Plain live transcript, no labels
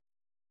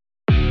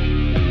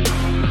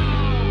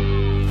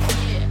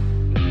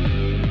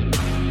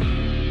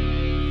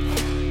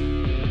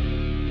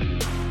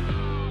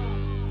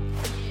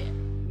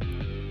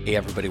Hey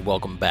everybody,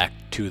 welcome back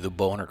to the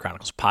Bowhunter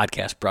Chronicles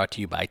podcast brought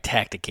to you by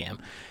Tacticam.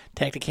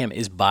 Tacticam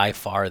is by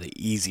far the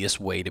easiest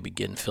way to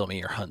begin filming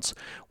your hunts.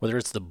 Whether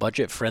it's the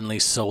budget-friendly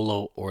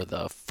solo or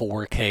the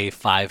 4K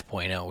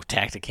 5.0,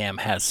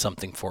 Tacticam has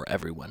something for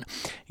everyone.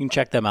 You can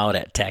check them out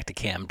at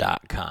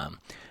tacticam.com.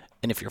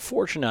 And if you're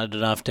fortunate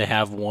enough to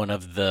have one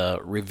of the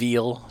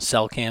Reveal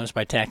cell cams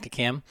by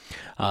Tacticam,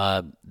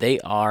 they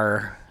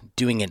are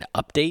doing an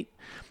update,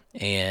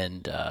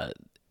 and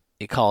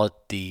they call it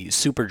the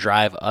Super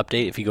Drive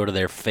Update. If you go to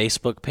their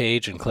Facebook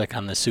page and click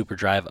on the Super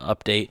Drive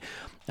Update,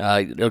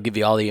 it'll give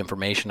you all the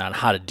information on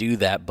how to do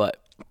that.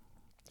 But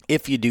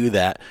if you do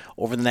that,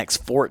 over the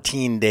next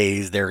 14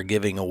 days, they're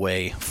giving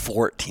away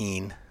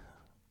 14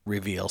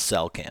 Reveal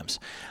cell cams.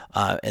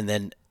 And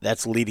then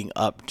that's leading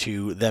up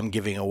to them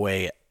giving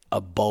away a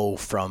bow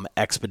from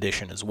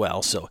Expedition as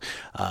well. So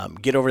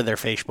get over to their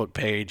Facebook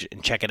page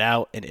and check it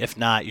out. And if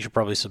not, you should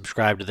probably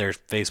subscribe to their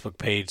Facebook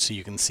page so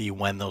you can see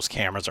when those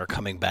cameras are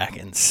coming back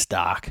in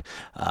stock,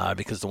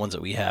 because the ones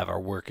that we have are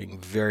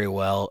working very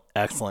well,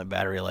 excellent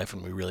battery life,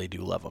 and we really do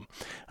love them.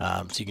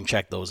 So you can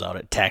check those out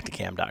at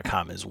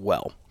tacticam.com as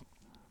well.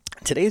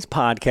 Today's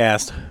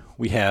podcast,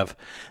 we have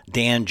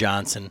Dan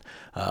Johnson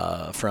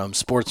from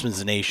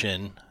Sportsman's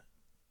Nation,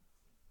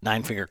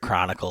 Nine Finger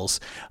Chronicles.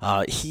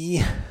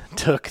 He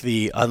took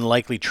the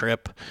unlikely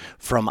trip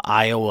from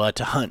Iowa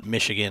to hunt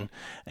Michigan,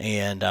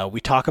 and we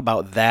talk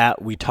about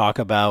that. We talk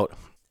about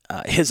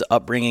his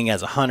upbringing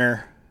as a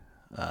hunter,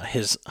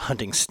 his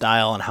hunting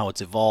style and how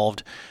it's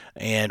evolved,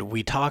 and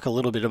we talk a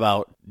little bit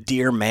about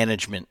deer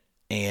management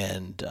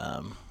and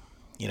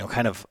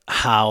kind of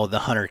how the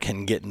hunter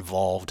can get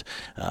involved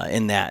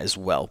in that as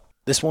well.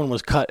 This one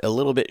was cut a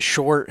little bit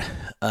short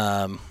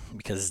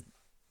because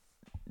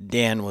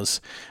Dan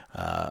was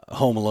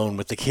home alone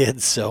with the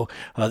kids, so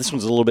this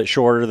one's a little bit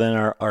shorter than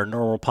our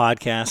normal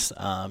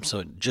podcast, so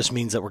it just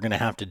means that we're going to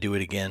have to do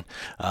it again.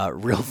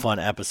 Real fun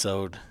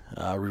episode.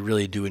 We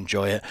really do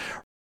enjoy it.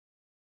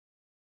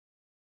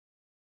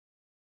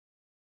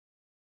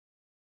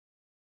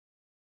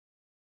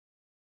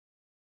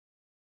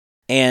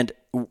 And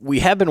we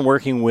have been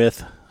working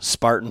with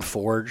Spartan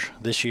Forge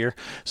this year,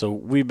 so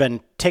we've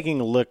been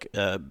taking a look.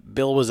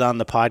 Bill was on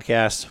the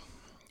podcast,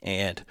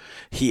 and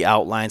he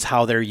outlines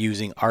how they're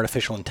using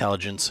artificial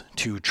intelligence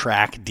to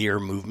track deer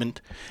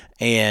movement.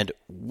 And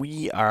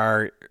we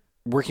are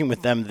working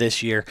with them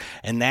this year,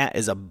 and that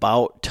is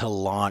about to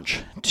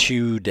launch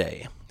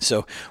today.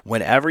 So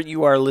whenever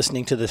you are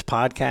listening to this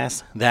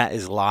podcast, that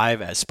is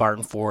live at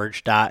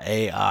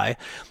spartanforge.ai.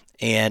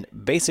 And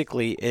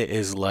basically it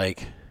is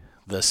like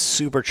the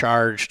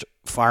supercharged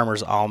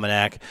Farmer's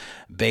Almanac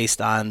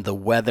based on the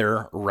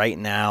weather right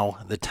now,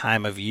 the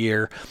time of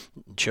year.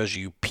 It shows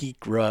you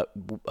peak rut,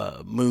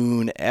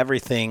 moon,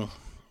 everything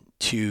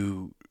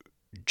to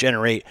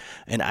generate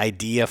an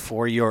idea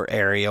for your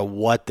area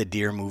what the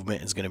deer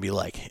movement is going to be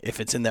like.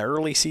 If it's in the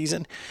early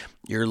season,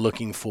 you're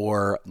looking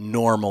for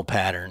normal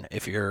pattern.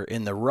 If you're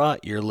in the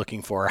rut, you're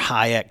looking for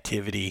high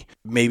activity,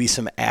 maybe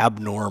some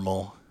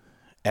abnormal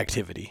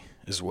activity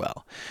as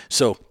well.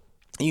 So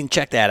you can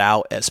check that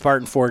out at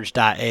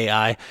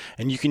spartanforge.ai,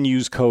 and you can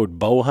use code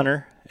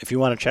BOWHUNTER if you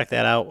want to check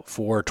that out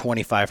for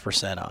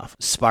 25% off.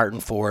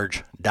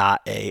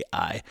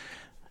 spartanforge.ai.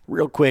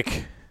 Real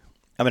quick,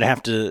 I'm going to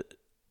have to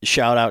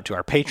shout out to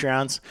our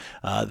Patreons.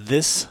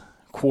 This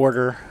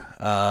quarter,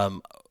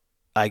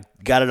 I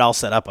got it all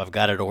set up. I've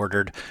got it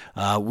ordered.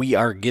 We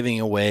are giving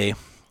away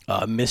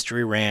a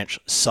Mystery Ranch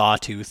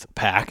Sawtooth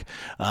pack.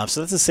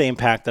 So that's the same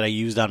pack that I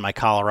used on my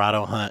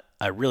Colorado hunt.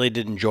 I really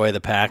did enjoy the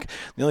pack.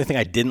 The only thing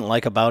I didn't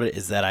like about it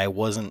is that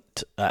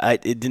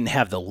it didn't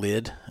have the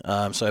lid.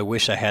 So I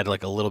wish I had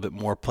like a little bit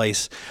more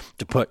place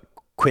to put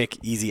quick,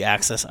 easy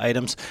access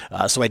items.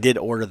 So I did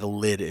order the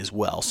lid as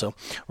well. So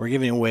we're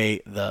giving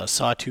away the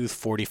Sawtooth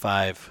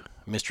 45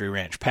 Mystery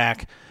Ranch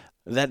pack.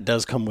 That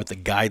does come with a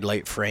guide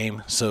light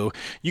frame, so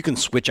you can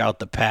switch out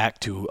the pack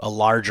to a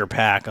larger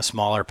pack, a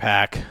smaller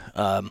pack.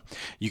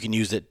 You can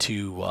use it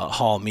to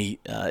haul meat.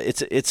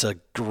 It's a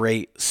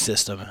great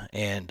system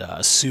and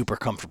a super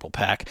comfortable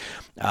pack.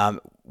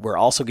 We're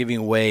also giving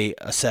away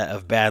a set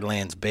of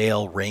Badlands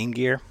Bale rain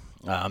gear.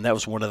 That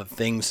was one of the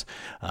things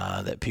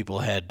that people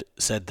had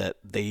said that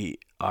they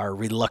are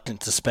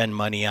reluctant to spend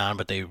money on,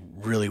 but they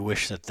really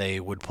wish that they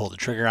would pull the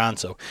trigger on.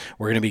 So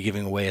we're going to be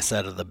giving away a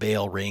set of the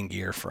Bale rain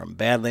gear from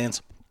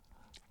Badlands.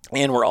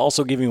 And we're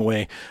also giving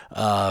away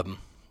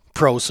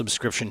pro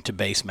subscription to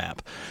Basemap.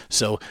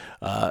 So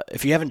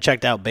if you haven't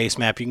checked out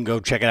Basemap, you can go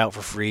check it out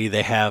for free.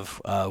 They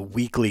have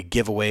weekly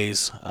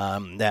giveaways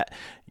that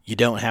you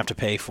don't have to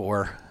pay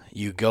for.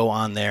 You go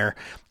on there,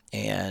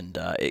 and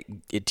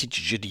it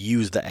teaches you to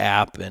use the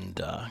app and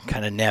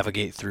kind of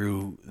navigate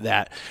through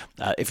that.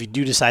 If you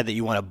do decide that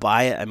you want to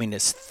buy it, I mean,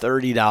 it's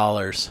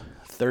 $30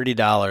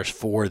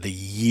 for the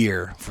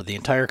year, for the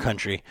entire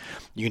country.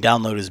 You can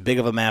download as big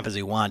of a map as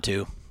you want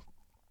to,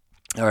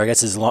 or I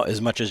guess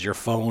as much as your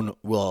phone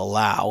will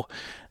allow.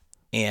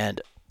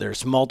 And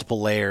there's multiple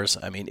layers.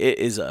 I mean, it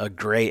is a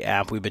great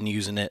app. We've been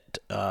using it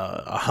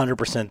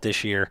 100%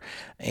 this year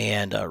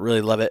and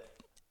really love it.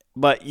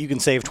 but you can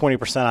save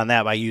 20% on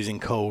that by using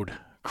code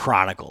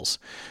Chronicles.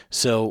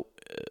 So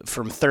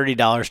from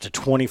 $30 to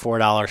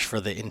 $24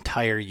 for the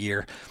entire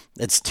year,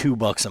 it's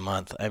 $2 a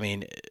month. I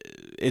mean,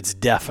 it's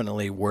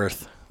definitely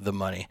worth the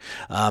money.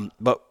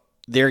 But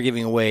they're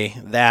giving away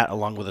that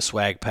along with a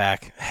swag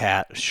pack,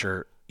 hat,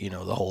 shirt, the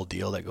whole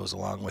deal that goes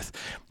along with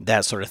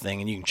that sort of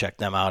thing. And you can check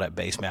them out at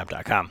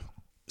basemap.com.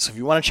 So if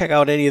you want to check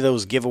out any of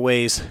those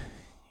giveaways,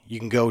 you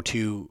can go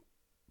to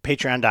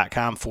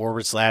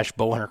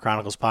patreon.com/Bowhunter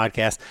Chronicles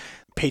podcast.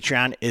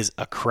 Patreon is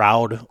a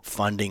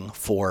crowdfunding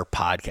for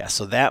podcasts.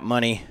 So that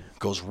money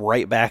goes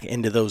right back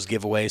into those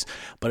giveaways,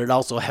 but it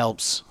also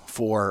helps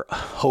for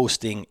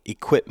hosting,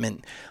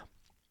 equipment,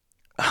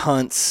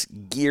 hunts,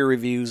 gear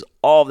reviews,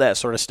 all of that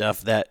sort of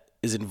stuff that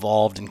is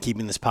involved in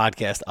keeping this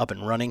podcast up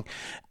and running.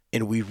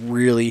 And we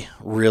really,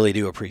 really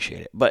do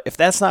appreciate it. But if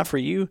that's not for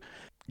you,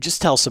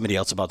 just tell somebody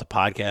else about the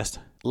podcast.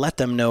 Let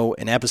them know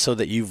an episode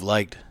that you've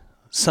liked,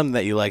 something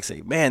that you like.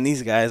 Say, man,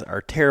 these guys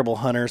are terrible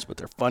hunters, but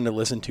they're fun to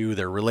listen to.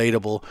 They're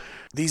relatable.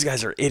 These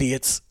guys are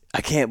idiots.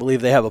 I can't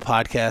believe they have a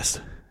podcast.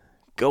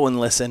 Go and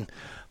listen.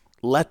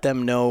 Let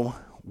them know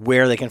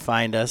where they can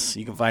find us.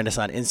 You can find us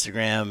on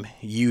Instagram,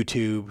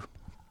 YouTube,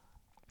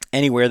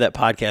 anywhere that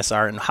podcasts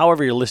are. And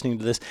however you're listening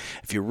to this,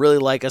 if you really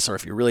like us or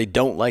if you really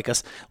don't like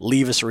us,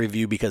 leave us a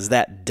review, because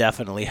that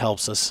definitely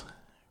helps us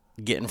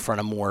get in front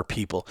of more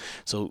people.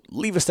 So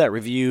leave us that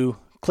review,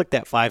 click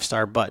that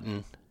 5-star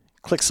button,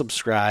 click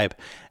subscribe,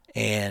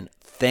 and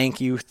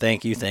thank you.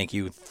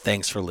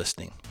 Thanks for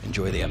listening.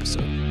 Enjoy the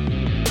episode.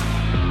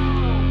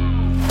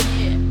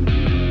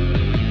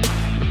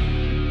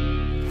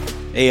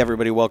 Hey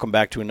everybody, welcome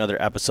back to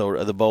another episode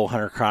of the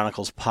Bowhunter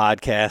Chronicles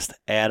podcast.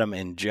 Adam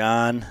and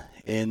John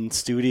in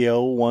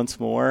studio once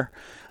more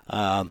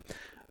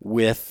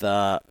with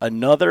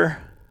another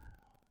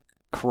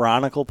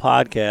Chronicle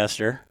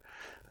podcaster,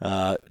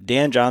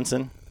 Dan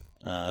Johnson,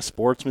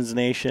 Sportsman's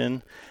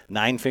Nation,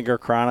 Nine Finger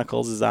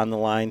Chronicles is on the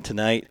line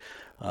tonight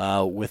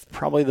with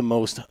probably the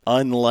most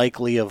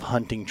unlikely of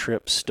hunting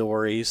trip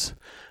stories,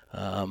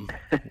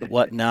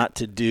 what not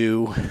to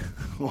do,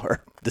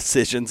 or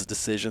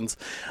decisions.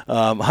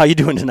 How you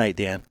doing tonight,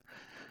 Dan?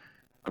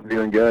 I'm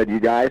doing good. You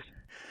guys?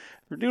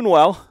 We're doing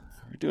well.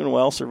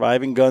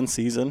 Surviving gun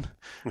season,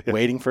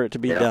 waiting for it to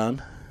be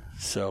done.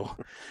 So.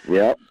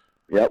 Yep.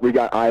 We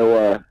got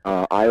Iowa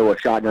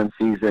shotgun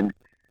season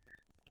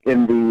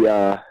in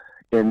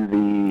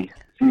the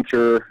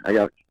future. I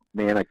got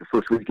like the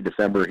first week of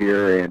December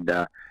here,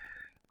 and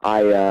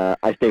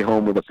I stay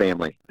home with the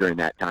family during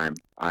that time.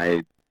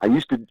 I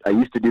used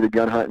to do the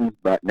gun hunting,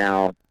 but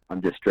now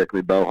I'm just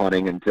strictly bow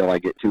hunting until I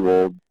get too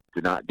old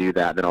to not do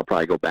that. Then I'll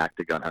probably go back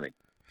to gun hunting.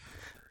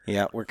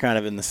 Yeah, we're kind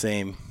of in the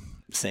same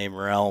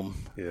realm.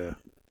 Yeah.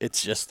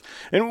 It's just,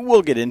 and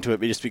we'll get into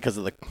it just because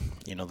of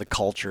the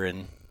culture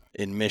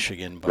in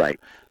Michigan, but right.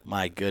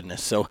 My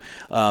goodness. So,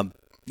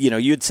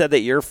 you had said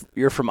that you're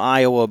from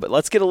Iowa, but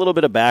let's get a little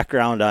bit of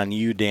background on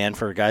you, Dan,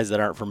 for guys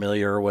that aren't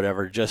familiar or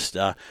whatever. Just,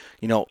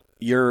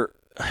 your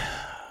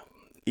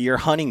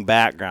hunting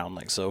background.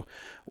 Like, so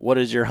what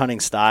is your hunting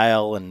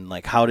style, and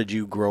like, how did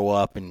you grow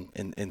up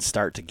and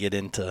start to get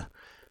into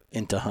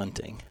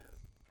hunting?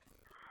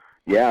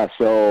 Yeah.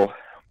 So,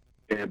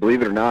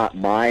 believe it or not,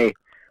 my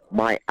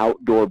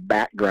outdoor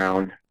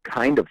background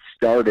kind of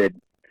started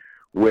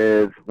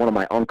with one of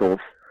my uncles.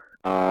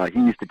 He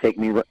used to take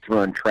me to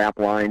run trap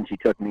lines. He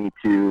took me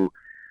to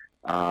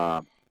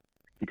do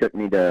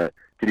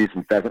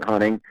some pheasant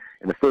hunting.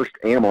 And the first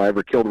animal I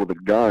ever killed with a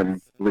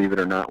gun, believe it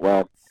or not,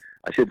 well,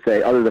 I should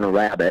say, other than a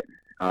rabbit,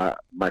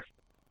 my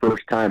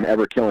first time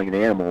ever killing an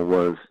animal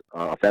was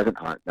a pheasant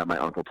hunt that my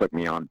uncle took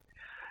me on.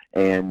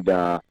 And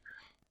I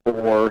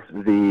was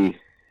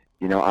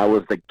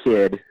the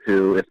kid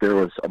who, if there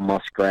was a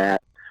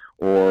muskrat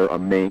or a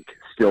mink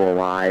still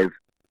alive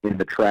in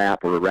the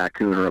trap, or a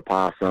raccoon or a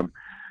possum,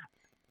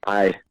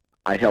 I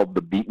held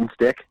the beaten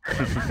stick.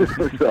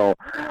 So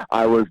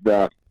I was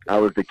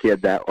the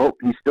kid that, oh,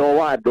 he's still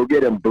alive, go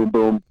get him, boom,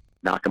 boom,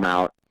 knock him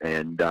out.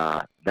 And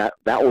that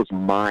was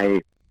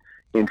my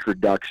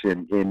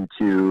introduction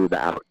into the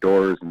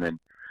outdoors. And then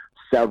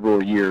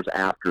several years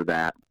after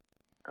that,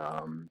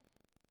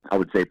 I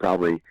would say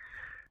probably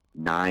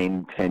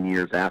 9-10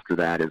 years after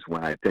that is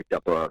when I picked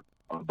up a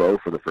bow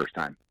for the first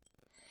time.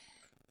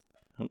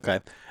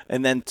 Okay.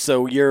 And then,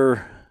 so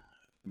you're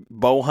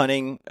bow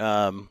hunting,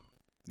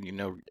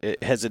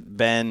 has it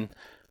been,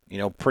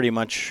 pretty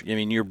much,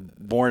 you're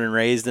born and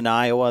raised in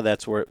Iowa.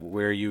 That's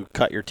where you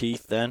cut your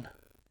teeth then?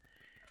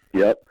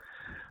 Yep.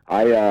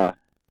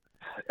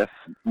 If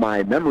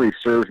my memory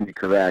serves me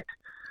correct,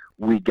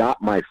 we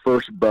got my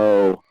first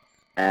bow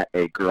at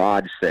a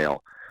garage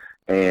sale.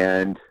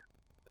 And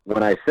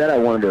when I said I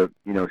wanted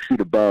to, shoot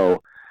a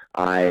bow,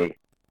 I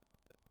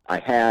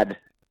had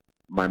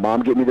my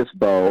mom get me this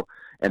bow,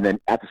 and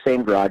then at the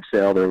same garage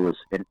sale there was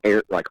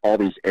all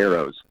these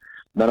arrows.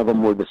 None of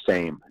them were the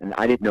same, and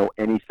I didn't know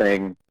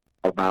anything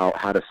about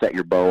how to set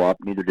your bow up.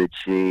 Neither did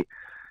she.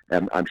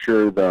 And I'm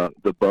sure the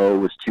bow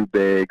was too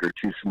big or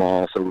too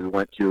small, so we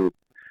went to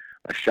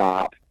a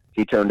shop.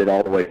 He turned it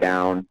all the way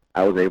down.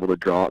 I was able to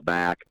draw it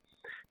back,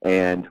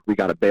 and we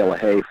got a bale of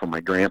hay from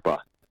my grandpa,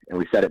 and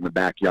we set it in the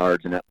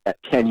backyards. And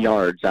at 10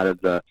 yards out of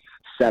the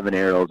 7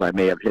 arrows, I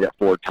may have hit it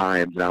 4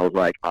 times, and I was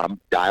like, I'm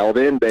dialed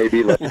in,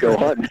 baby. Let's go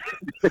hunting.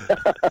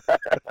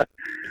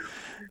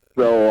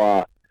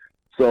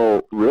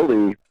 So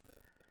really,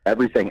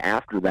 everything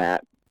after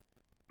that,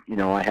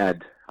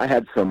 I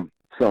had some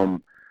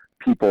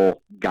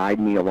people guide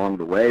me along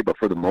the way, but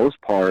for the most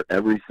part,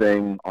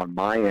 everything on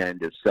my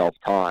end is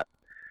self-taught.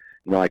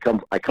 I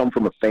come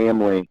from a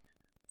family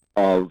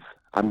of,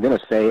 I'm going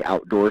to say,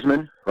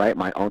 outdoorsmen, right?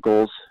 My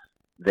uncles,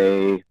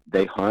 they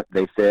hunt,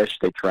 they fish,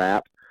 they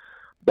trap,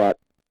 but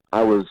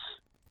I was,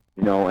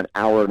 an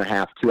hour and a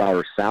half, 2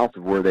 hours south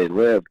of where they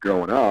lived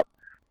growing up.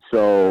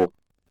 So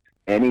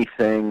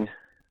anything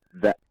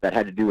that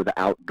had to do with the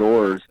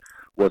outdoors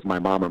was my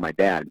mom or my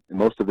dad. And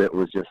most of it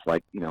was just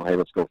like, hey,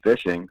 let's go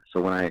fishing.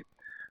 So when I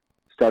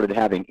started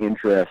having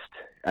interest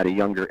at a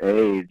younger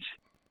age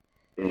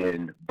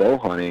in bow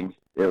hunting,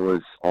 it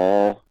was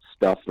all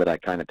stuff that I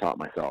kind of taught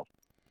myself.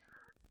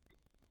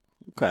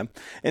 Okay.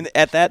 And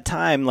at that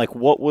time, like,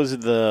 what was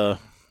the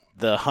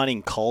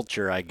hunting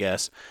culture, I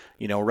guess?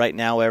 Right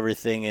now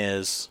everything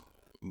is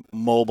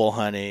mobile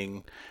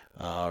hunting,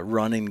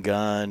 run and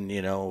gun,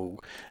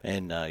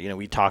 and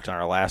we talked on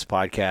our last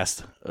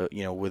podcast,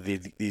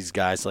 with these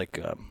guys like,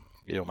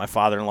 my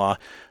father-in-law,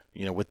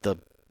 with the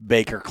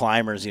Baker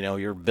climbers,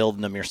 you're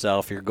building them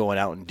yourself, you're going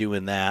out and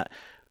doing that,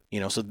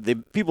 so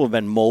people have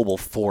been mobile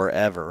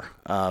forever.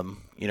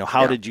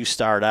 How did you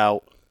start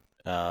out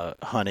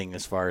hunting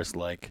as far as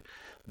like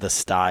the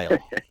style?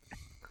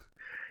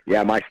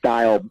 Yeah, my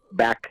style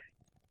back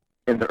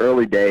in the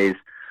early days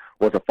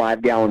was a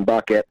 5-gallon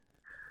bucket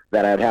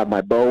that I'd have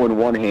my bow in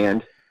one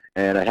hand,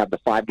 and I'd have the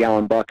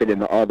 5-gallon bucket in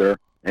the other,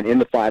 and in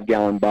the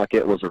 5-gallon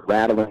bucket was a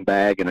rattling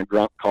bag and a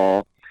grunt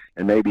call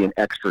and maybe an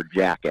extra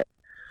jacket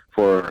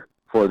for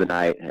the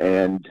night.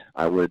 And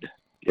I would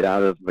get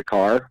out of the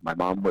car. My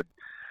mom would,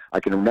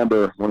 I can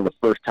remember one of the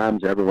first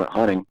times I ever went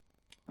hunting,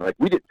 like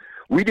we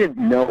didn't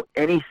know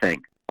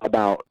anything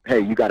about,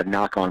 hey, you got to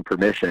knock on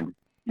permission.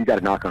 You got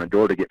to knock on a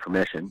door to get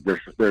permission.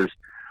 There's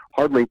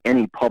hardly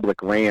any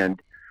public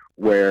land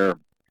where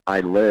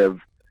I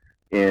live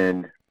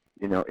in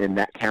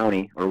that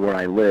county, or where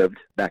I lived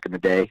back in the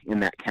day in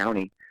that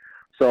county.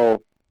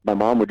 So my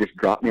mom would just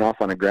drop me off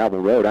on a gravel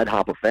road. I'd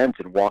hop a fence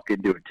and walk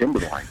into a timber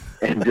line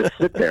and just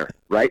sit there,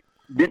 right?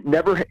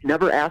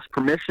 Never ask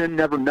permission,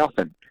 never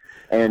nothing.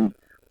 And,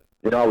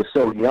 I was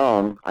so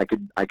young, I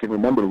can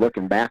remember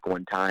looking back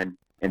one time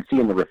and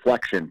seeing the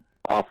reflection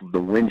off of the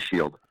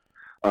windshield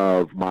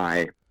of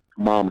my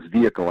mom's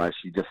vehicle as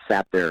she just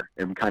sat there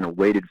and kind of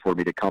waited for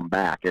me to come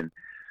back. And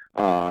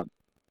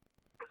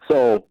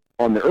so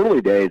on the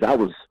early days, I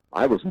was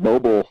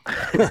mobile.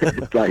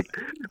 Like,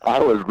 I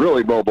was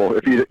really mobile,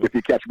 if you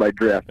catch my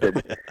drift,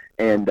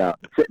 and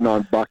sitting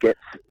on buckets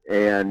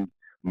and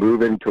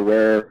moving to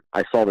where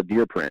I saw the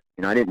deer print.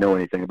 I didn't know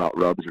anything about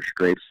rubs or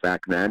scrapes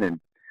back then,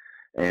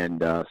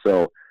 and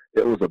so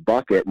it was a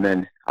bucket. And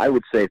then I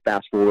would say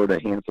fast forward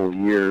a handful of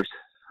years,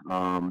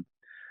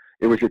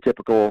 it was your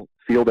typical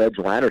field edge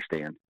ladder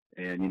stand,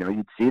 and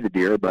you'd see the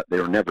deer, but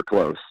they were never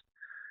close.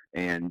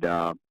 And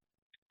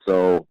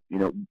so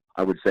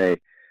I would say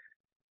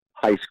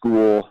high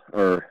school,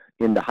 or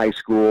into high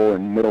school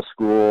and middle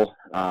school,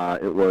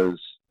 it was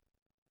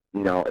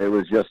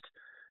just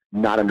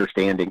not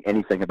understanding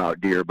anything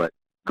about deer, but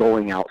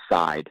going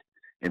outside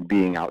and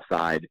being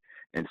outside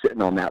and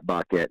sitting on that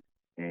bucket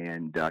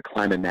and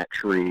climbing that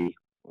tree,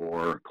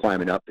 or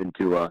climbing up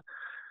into an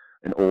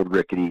old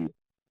rickety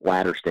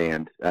ladder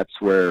stand.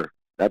 That's where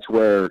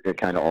it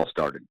kind of all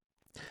started.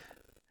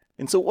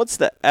 And so what's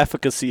the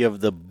efficacy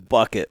of the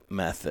bucket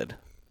method?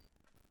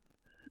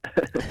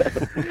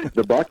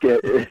 The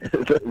bucket,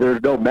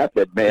 there's no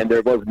method, man.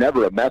 There was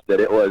never a method.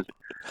 It was,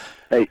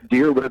 hey,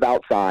 deer live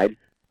outside.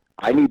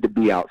 I need to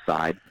be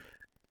outside.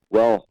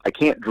 Well, I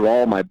can't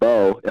draw my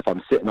bow if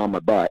I'm sitting on my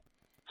butt,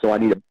 so I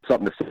need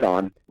something to sit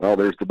on. Well,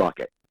 there's the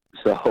bucket.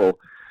 So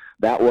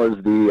that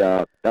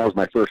was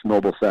my first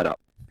mobile setup.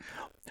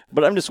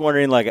 But I'm just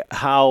wondering, like,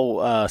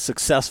 how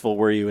successful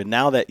were you? And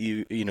now that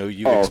you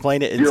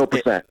explained it,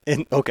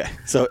 0%. Okay,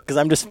 so because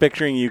I'm just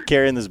picturing you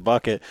carrying this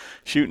bucket,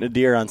 shooting a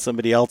deer on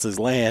somebody else's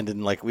land,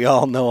 and like we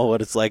all know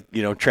what it's like,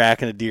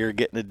 tracking a deer,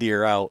 getting a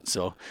deer out.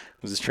 So I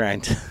was just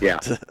trying to figure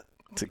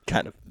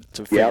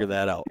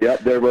that out. Yep,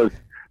 there was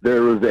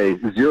a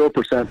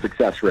 0%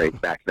 success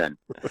rate back then.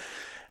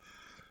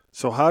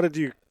 So how did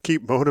you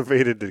keep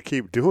motivated to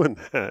keep doing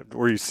that?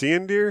 Were you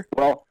seeing deer?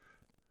 Well,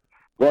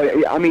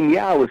 I mean,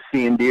 I was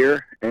seeing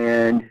deer,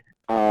 and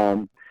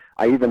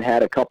I even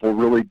had a couple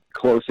really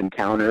close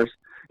encounters.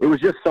 It was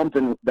just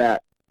something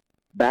that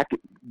back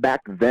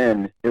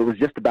then, it was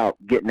just about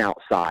getting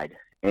outside.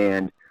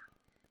 And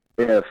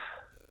if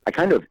I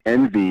kind of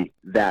envy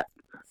that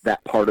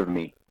part of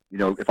me,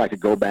 if I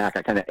could go back,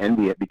 I kind of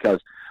envy it, because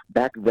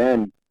back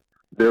then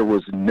there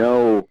was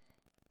no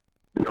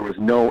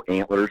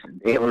antlers.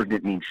 Antlers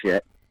didn't mean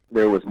shit.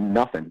 There was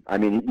nothing. I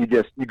mean,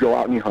 you go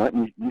out and you hunt,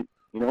 and you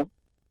know.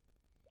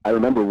 I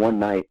remember one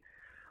night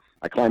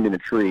I climbed in a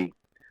tree.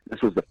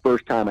 this was the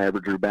first time I ever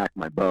drew back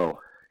my bow,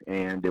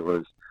 and it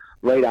was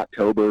late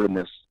October, and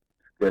this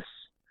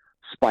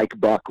spike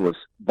buck was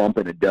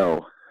bumping a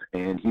doe,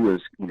 and he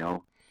was,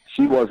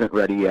 she wasn't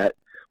ready yet,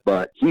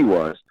 but he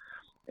was,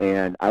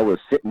 and I was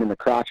sitting in the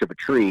crotch of a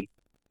tree,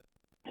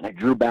 and I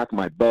drew back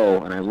my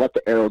bow, and I let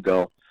the arrow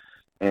go,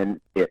 and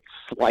it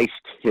sliced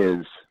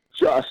his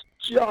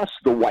just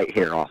the white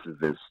hair off of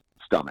his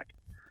stomach,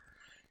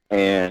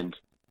 and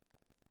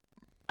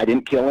I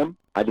didn't kill him.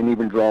 I didn't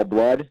even draw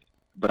blood,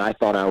 but I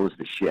thought I was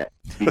the shit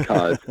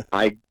because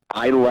I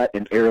let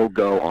an arrow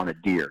go on a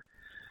deer.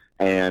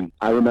 And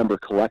I remember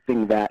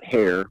collecting that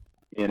hair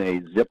in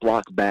a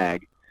Ziploc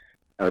bag,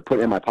 or put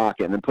it in my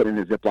pocket, and then put it in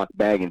a Ziploc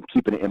bag and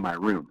keeping it in my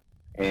room.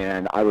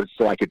 And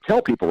so I could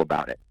tell people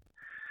about it,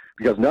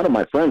 because none of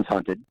my friends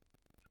hunted,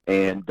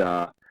 and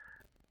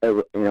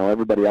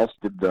everybody else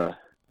did the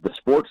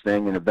sports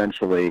thing, and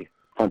eventually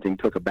hunting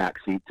took a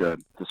backseat to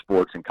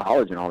sports in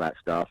college and all that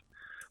stuff.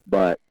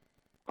 But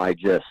I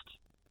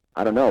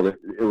don't know.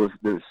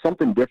 There's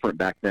something different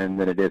back then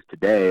than it is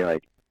today.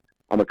 Like,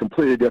 I'm a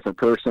completely different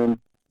person.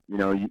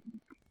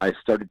 I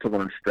started to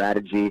learn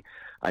strategy.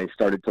 I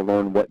started to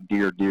learn what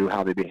deer do,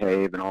 how they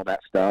behave, and all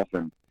that stuff.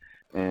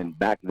 And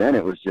back then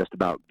it was just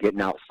about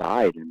getting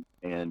outside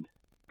and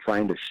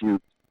trying to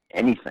shoot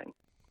anything.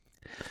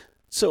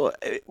 So,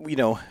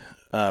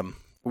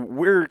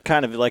 we're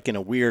kind of like in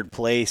a weird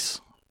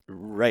place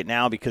right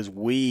now because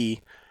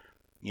we,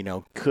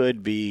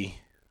 could be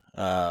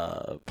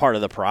part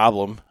of the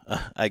problem,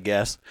 I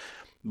guess.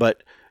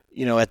 But,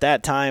 at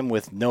that time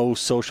with no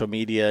social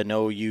media,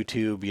 no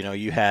YouTube,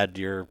 you had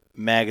your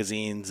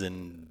magazines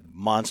and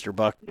Monster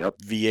Buck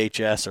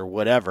VHS or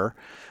whatever.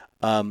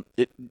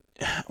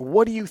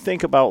 What do you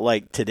think about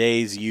like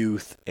today's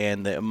youth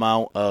and the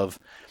amount of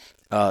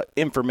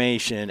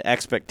information,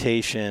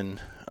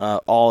 expectation,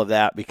 all of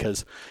that?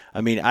 Because,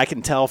 I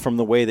can tell from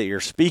the way that you're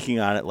speaking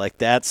on it, like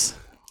that's,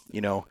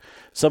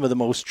 some of the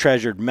most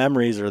treasured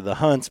memories are the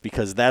hunts,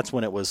 because that's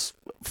when it was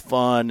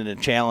fun and a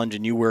challenge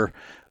and you were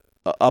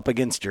up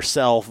against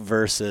yourself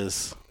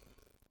versus,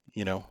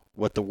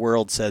 what the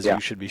world says you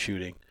should be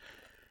shooting.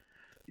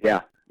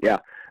 Yeah.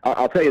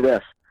 I'll tell you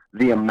this,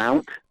 the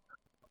amount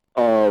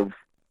of,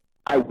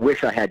 I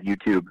wish I had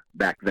YouTube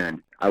back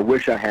then. I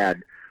wish I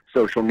had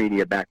social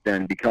media back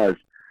then, because,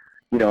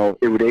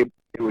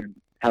 it would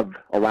have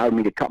allowed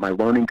me to cut my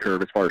learning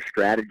curve as far as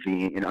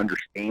strategy and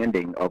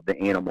understanding of the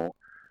animal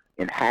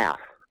in half.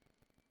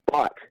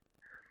 But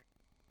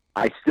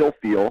I still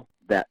feel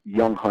that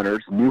young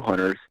hunters, new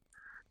hunters,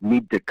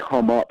 need to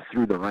come up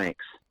through the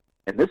ranks.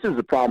 And this is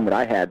a problem that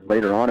I had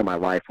later on in my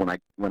life when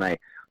I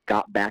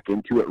got back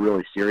into it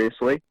really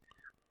seriously.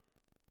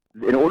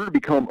 In order to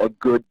become a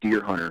good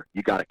deer hunter,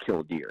 you got to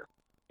kill deer.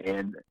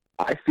 And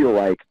I feel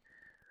like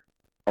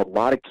a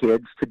lot of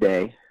kids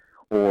today,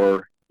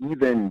 or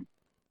even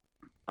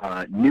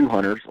new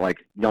hunters, like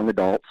young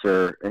adults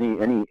or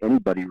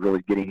anybody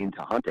really getting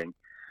into hunting,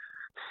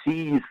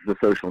 sees the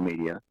social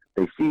media,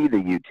 they see the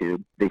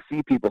YouTube, they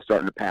see people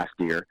starting to pass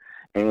deer,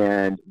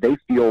 and they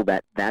feel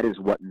that that is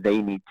what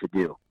they need to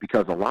do.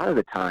 Because a lot of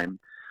the time,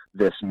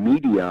 this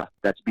media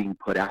that's being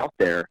put out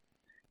there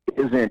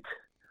isn't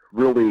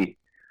really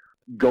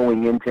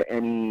going into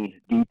any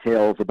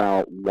details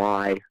about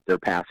why they're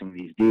passing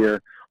these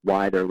deer,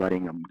 why they're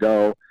letting them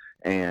go.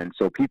 And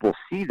so people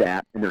see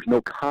that, and there's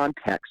no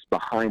context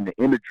behind the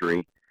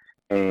imagery.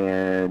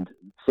 And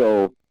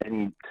so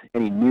any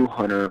new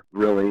hunter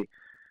really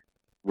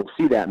will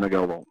see that and they'll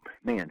go, well,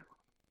 man,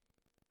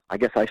 I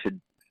guess I should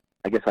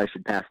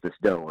pass this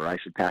doe, or I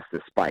should pass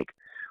this spike.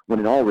 When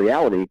in all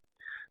reality,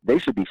 they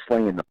should be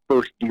slaying the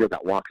first deer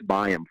that walks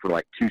by them for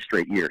like 2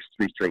 straight years,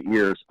 3 straight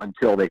years,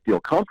 until they feel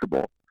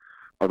comfortable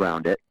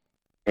around it.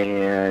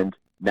 And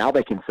now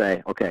they can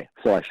say, okay,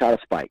 so I shot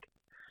a spike.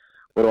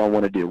 What do I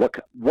want to do?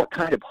 What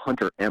kind of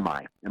hunter am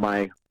I? Am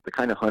I the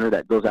kind of hunter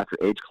that goes after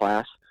age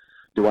class?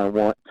 Do I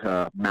want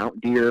to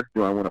mount deer?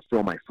 Do I want to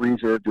fill my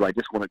freezer? Do I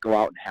just want to go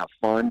out and have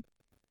fun?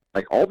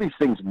 Like, all these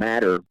things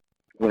matter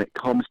when it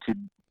comes to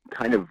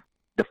kind of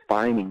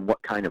defining what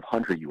kind of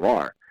hunter you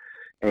are.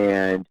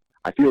 And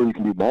I feel you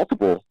can do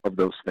multiple of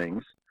those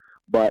things,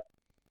 but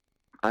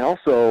I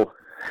also,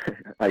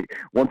 like,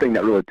 one thing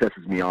that really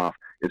pisses me off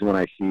is when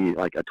I see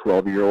like a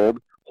 12-year-old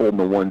holding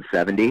a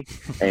 170,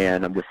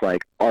 and I'm just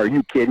like, are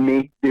you kidding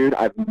me, dude?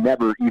 I've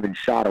never even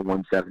shot a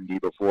 170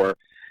 before,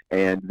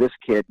 and this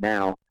kid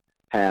now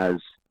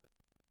has,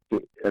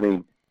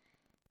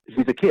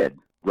 he's a kid,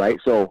 right?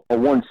 So a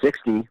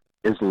 160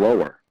 is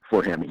lower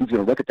for him. He's going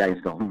to look at that and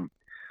he's going,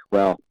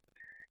 well,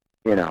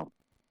 he's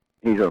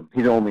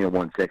only a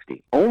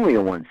 160. Only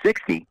a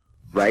 160,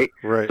 right?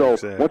 Right. So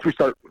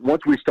exactly.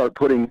 once we start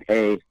putting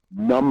a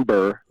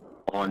number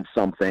on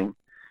something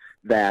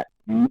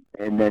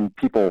and then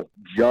people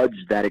judge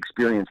that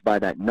experience by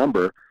that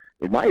number,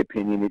 in my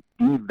opinion, it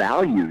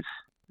devalues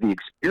the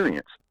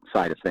experience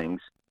side of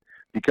things,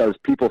 because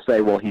people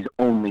say, well, he's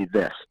only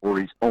this, or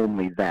he's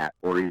only that,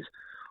 or he's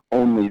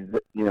only,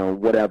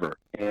 whatever.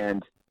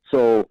 And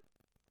so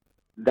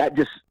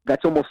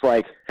that's almost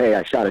like, hey,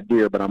 I shot a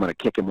deer, but I'm going to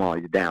kick him while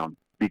he's down,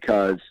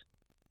 because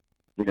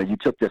you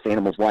took this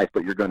animal's life,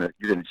 but you're gonna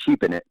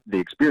cheapen the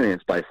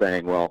experience by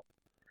saying, well,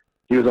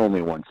 he was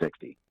only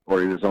 160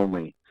 or he was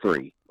only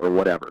 3 or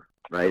whatever,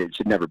 right? It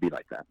should never be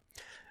like that.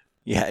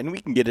 Yeah, and we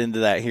can get into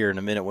that here in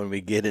a minute when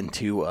we get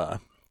into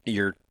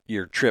your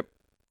trip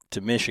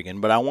to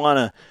Michigan. But I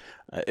want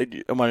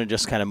to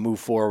just kind of move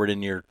forward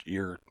in your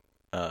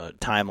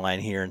timeline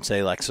here and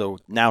say, like, so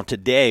now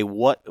today,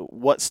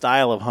 what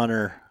style of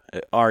hunter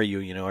are you?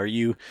 You know, are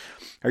you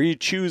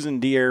choosing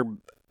deer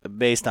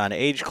based on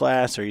age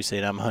class? Or are you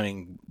saying I'm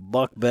hunting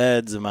buck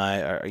beds?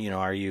 Are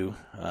you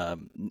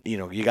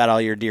you got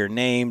all your deer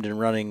named and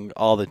running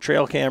all the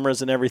trail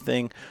cameras and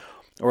everything?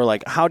 Or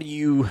like, how do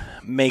you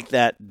make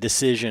that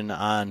decision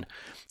on,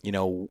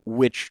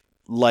 which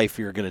life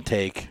you're going to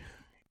take,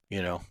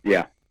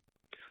 Yeah,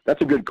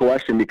 that's a good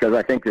question, because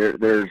I think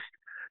there's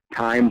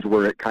times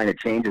where it kind of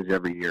changes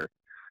every year.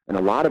 And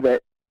a lot of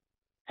it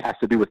has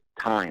to do with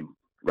time,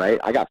 right?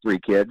 I got 3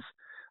 kids.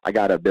 I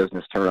got a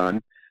business to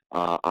run.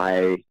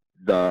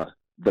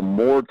 The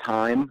more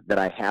time that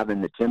I have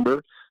in the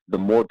timber, the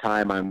more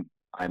time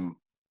I'm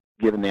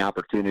given the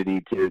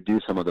opportunity to do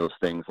some of those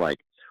things, like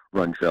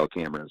run trail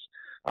cameras,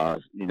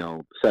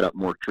 set up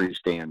more tree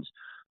stands,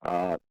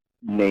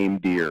 name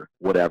deer,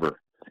 whatever.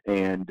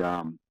 And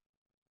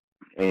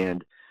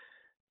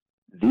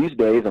these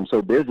days I'm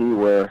so busy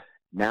where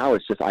now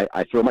it's just,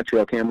 I throw my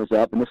trail cameras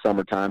up in the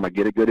summertime. I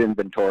get a good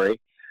inventory,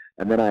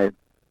 and then I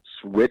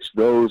switch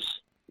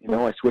those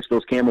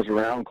cameras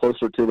around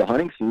closer to the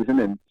hunting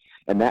season,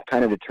 and that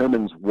kind of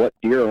determines what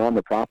deer are on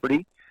the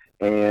property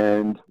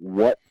and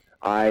what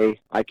I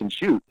can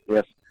shoot.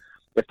 If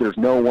there's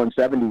no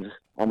 170s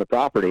on the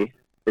property,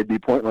 it'd be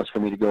pointless for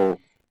me to go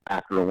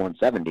after a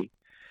 170,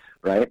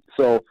 right?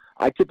 So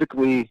I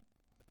typically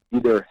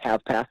either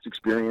have past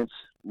experience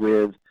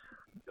with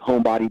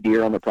homebody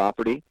deer on the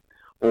property,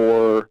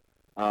 or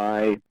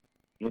I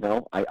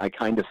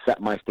kind of set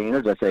my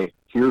standards. I say,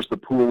 here's the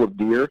pool of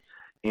deer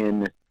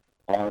in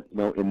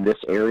this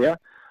area.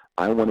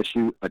 I want to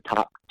shoot a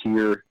top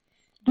tier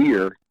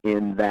deer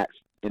in that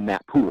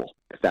pool,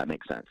 if that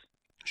makes sense.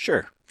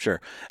 Sure.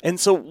 And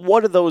so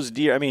what are those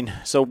deer? I mean,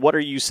 so what are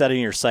you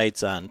setting your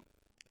sights on,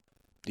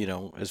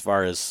 as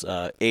far as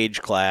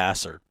age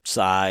class or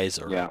size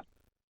or?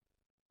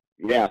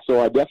 Yeah. So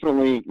I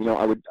definitely,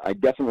 I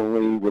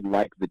definitely would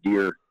like the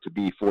deer to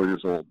be 4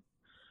 years old,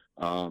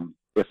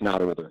 if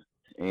not older.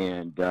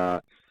 And,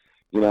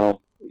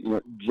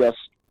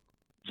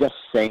 just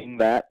saying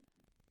that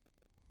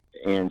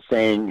and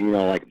saying,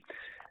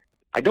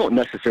 I don't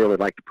necessarily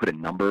like to put a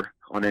number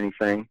on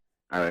anything.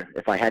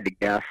 If I had to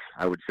guess,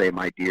 I would say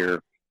my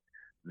deer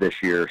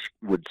this year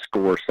would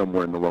score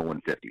somewhere in the low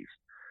 150s.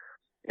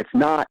 It's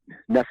not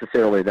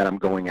necessarily that I'm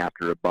going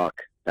after a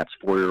buck that's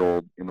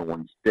 4-year-old in the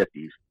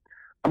 150s.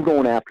 I'm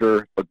going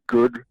after a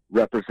good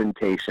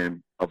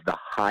representation of the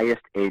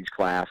highest age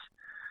class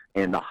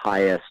and the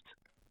highest,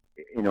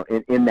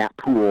 in that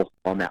pool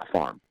on that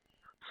farm.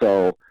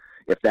 So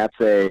if that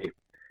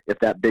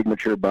big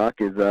mature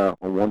buck is a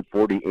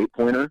 148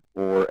 pointer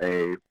or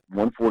a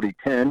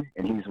 140-10,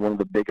 and he's one of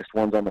the biggest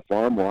ones on the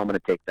farm, well, I'm going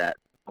to take that.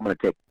 I'm going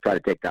to try to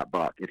take that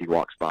buck if he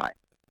walks by.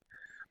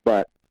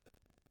 But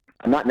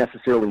I'm not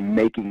necessarily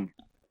making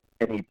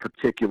any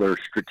particular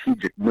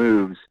strategic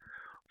moves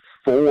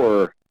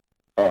for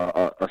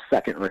a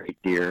second-rate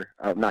deer.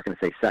 I'm not going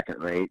to say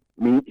second-rate.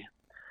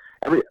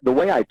 The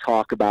way I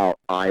talk about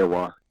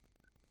Iowa,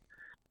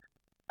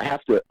 I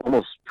have to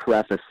almost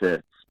preface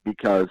it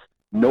because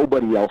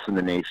nobody else in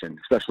the nation,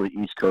 especially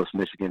East Coast,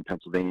 Michigan,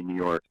 Pennsylvania, New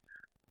York,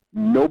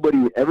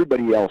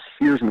 everybody else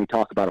hears me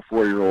talk about a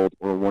 4-year-old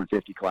or a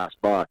 150 class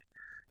buck,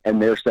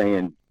 and they're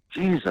saying,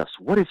 Jesus,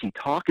 what is he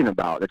talking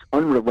about? It's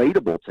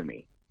unrelatable to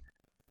me.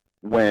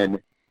 When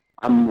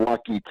I'm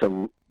lucky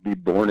to be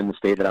born in the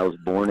state that I was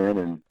born in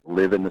and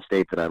live in the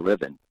state that I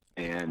live in,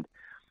 and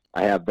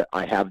I have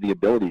the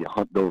ability to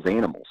hunt those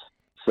animals.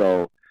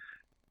 So,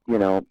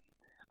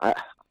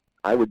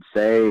 I would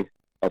say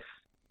a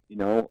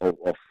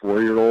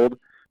 4-year-old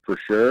for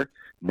sure.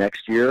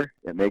 Next year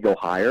it may go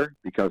higher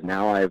because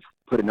now I've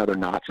put another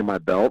notch in my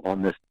belt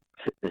on this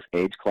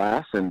age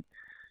class, and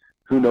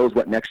who knows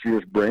what next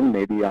year's bring.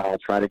 Maybe I'll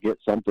try to get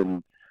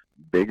something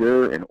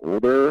bigger and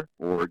older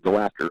or go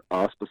after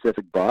a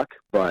specific buck.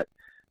 But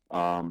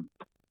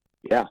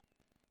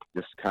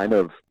just kind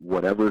of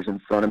whatever's in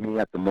front of me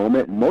at the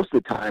moment. And most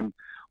of the time,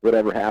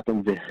 whatever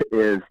happens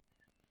is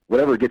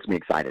whatever gets me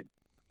excited,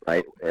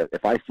 right?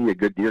 If I see a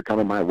good deer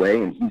coming my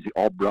way and he's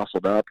all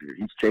brustled up, or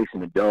he's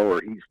chasing a doe,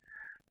 or he's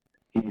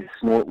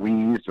snort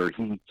wheezed, or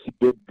he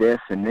did this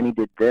and then he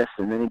did this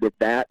and then he did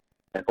that,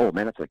 and oh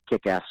man, that's a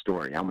kick-ass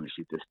story. I'm going to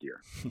shoot this deer.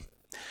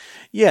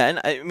 Yeah,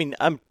 and I mean,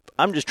 I'm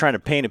just trying to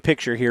paint a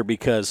picture here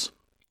because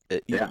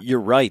you're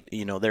right.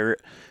 I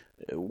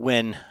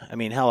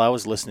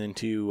was listening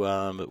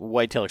to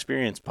Whitetail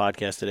Experience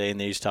podcast today, and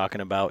they're just talking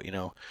about,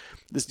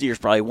 this deer's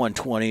probably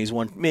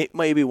 120s,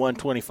 maybe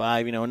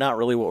 125, not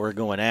really what we're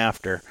going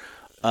after.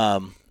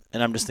 And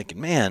I'm just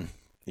thinking, man,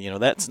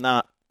 that's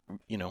not,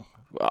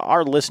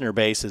 our listener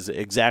base is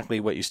exactly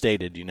what you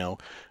stated,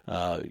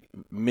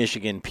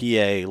 Michigan, PA,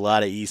 a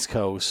lot of East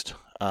Coast.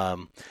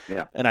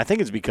 Yeah. And I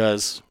think it's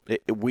because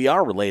we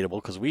are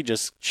relatable because we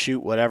just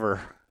shoot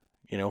whatever,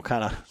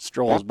 kind of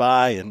strolls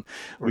by, and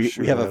we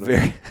have a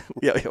very,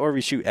 or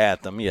we shoot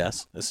at them.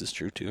 Yes, this is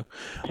true too.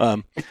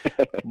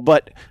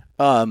 But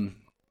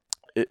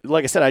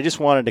like I said, I just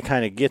wanted to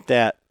kind of get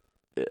that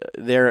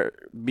there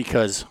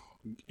because,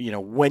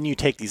 when you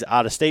take these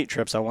out-of-state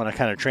trips, I want to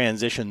kind of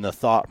transition the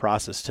thought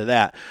process to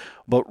that.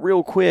 But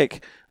real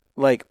quick,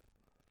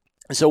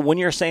 so when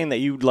you're saying that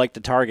you'd like to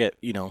target,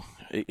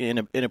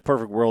 in a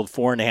perfect world,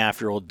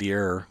 4.5-year-old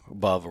deer or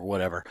above or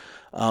whatever,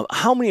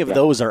 how many of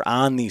those are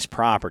on these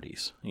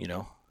properties,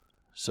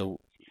 So.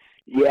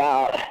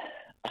 Yeah.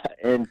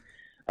 And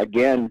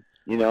again,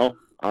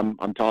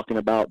 I'm talking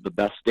about the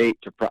best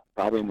state to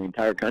probably in the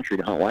entire country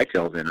to hunt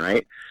whitetails in,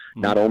 right?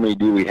 Mm-hmm. Not only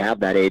do we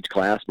have that age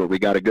class, but we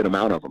got a good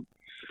amount of them.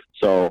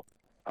 So,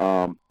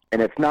 and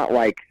it's not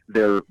like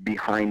they're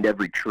behind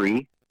every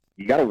tree.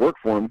 You got to work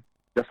for them,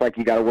 just like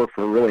you got to work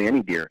for really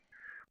any deer.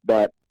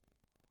 But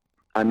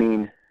I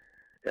mean,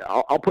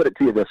 I'll put it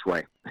to you this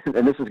way,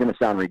 and this is going to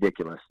sound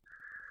ridiculous,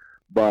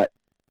 but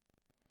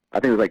I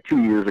think it was like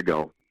 2 years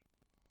ago,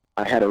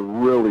 I had a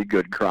really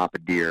good crop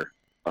of deer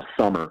a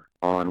summer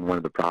on one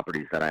of the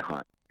properties that I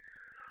hunt.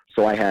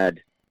 So I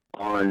had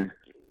on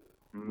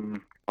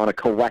a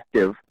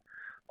collective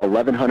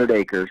 1,100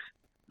 acres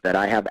that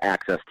I have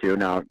access to.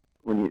 Now,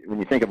 when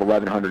you think of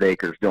 1,100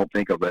 acres, don't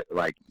think of it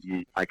like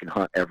I can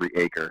hunt every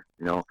acre.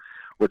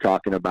 We're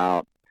talking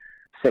about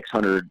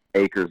 600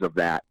 acres of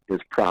that is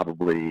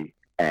probably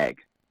ag,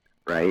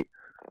 right?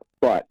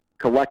 But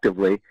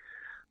collectively,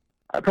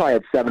 I probably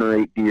had 7 or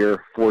 8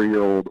 deer,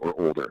 4-year-old or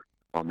older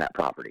on that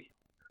property,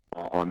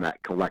 on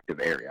that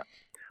collective area,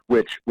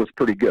 which was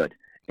pretty good,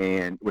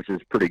 and which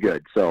is pretty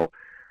good. So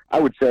I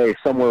would say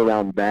somewhere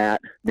around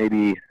that,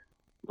 maybe a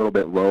little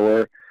bit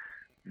lower.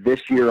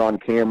 This year on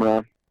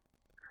camera,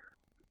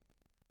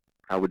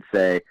 I would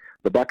say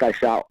the buck I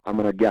shot, I'm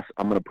going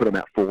to put him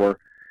at 4.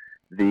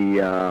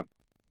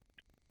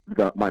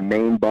 My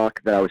main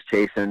buck that I was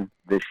chasing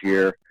this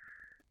year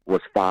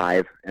was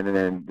 5, and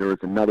then there was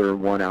another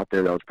one out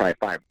there that was probably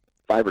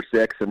 5 or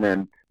 6, and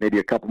then maybe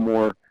a couple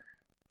more,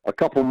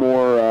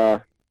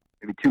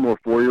 maybe 2 more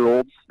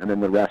 4-year-olds, and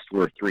then the rest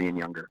were 3 and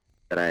younger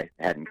that I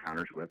had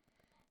encounters with.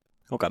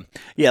 Okay.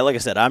 Yeah, like I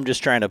said, I'm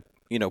just trying to,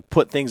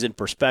 put things in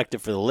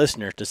perspective for the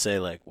listener to say,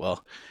 like,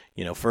 well,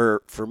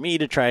 for me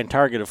to try and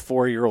target a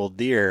 4-year-old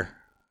deer,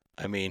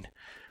 I mean,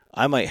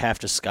 I might have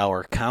to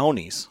scour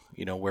counties,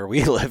 where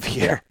we live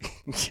here,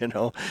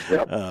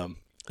 Yep.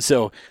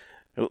 So,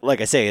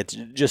 like I say, it's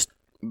just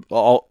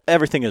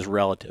everything is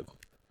relative.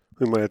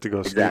 We might have to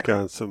go sneak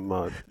on some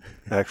a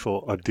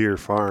deer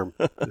farm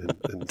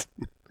and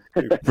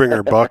bring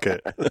our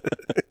bucket.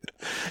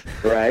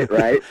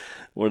 Right.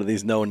 What are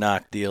these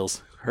no-knock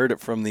deals? Heard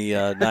it from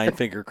the Nine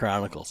Finger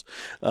Chronicles.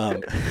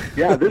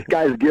 Yeah, this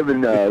guy's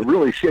giving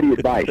really shitty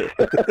advice.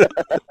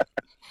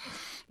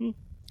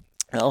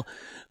 Well,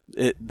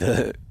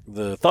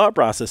 the thought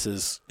process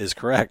is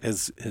correct.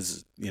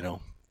 His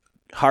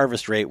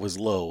harvest rate was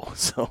low,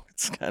 so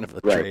it's kind of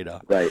a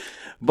trade-off. Right.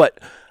 But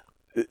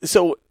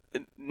so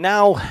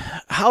now,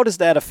 how does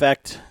that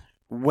affect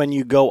when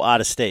you go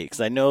out of state? Because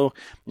I know,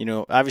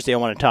 obviously I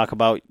want to talk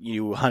about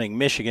you hunting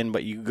Michigan,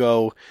 but you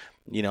go,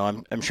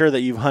 I'm sure that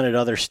you've hunted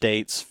other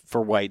states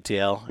for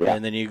whitetail,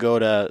 and then you go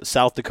to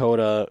South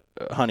Dakota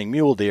hunting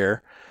mule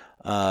deer.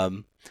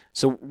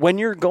 So when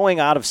you're going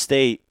out of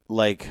state,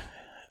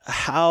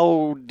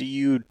 how do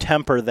you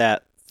temper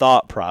that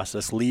thought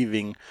process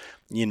leaving,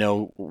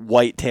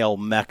 whitetail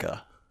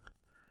Mecca?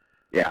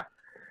 Yeah,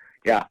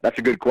 that's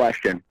a good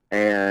question.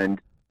 And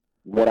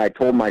what I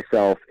told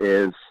myself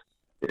is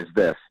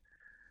this: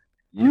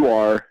 you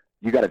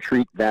got to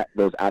treat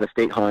those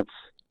out-of-state hunts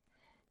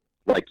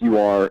like you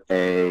are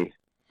a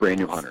brand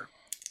new hunter.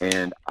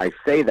 And I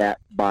say that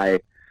by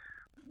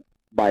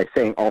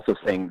saying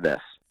this.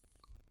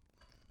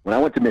 When I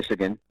went to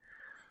Michigan,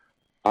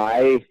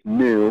 I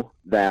knew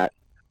that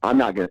I'm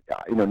not going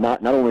to,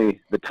 not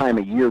only the time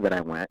of year that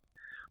I went,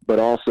 but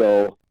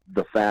also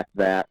the fact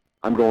that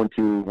I'm going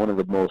to one of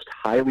the most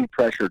highly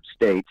pressured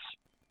states,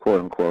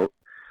 quote unquote,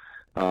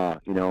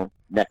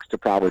 next to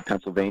probably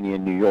Pennsylvania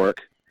and New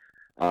York,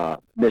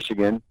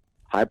 Michigan,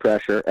 high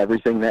pressure,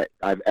 everything that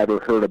I've ever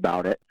heard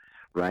about it,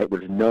 right?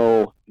 There's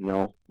no,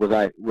 was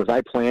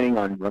I planning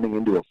on running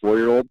into a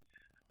 4-year-old?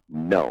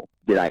 No.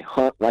 Did I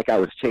hunt like I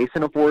was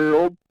chasing a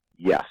 4-year-old?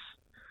 Yes.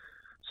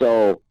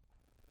 So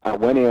I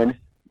went in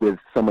with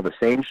some of the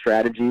same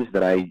strategies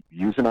that I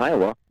use in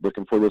Iowa,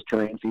 looking for those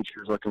terrain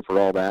features, looking for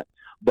all that,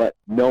 but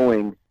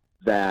knowing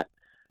that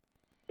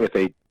if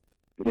a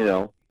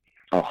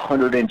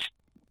 100-inch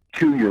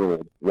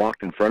 2-year-old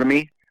walked in front of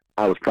me,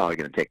 I was probably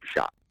going to take the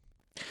shot.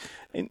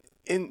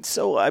 And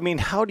so, I mean,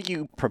 how do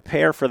you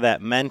prepare for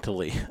that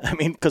mentally? I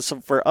mean, because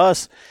for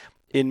us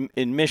in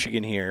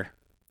Michigan here,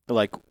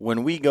 like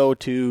when we go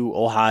to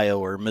Ohio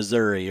or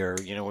Missouri or,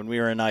 when we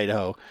were in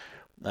Idaho,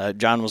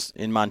 John was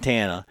in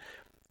Montana,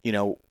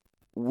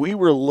 we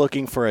were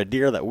looking for a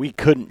deer that we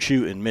couldn't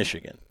shoot in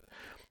Michigan.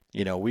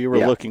 We were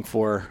looking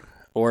for,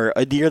 or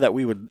a deer that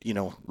we would,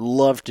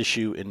 love to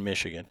shoot in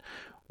Michigan.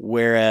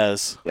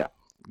 Whereas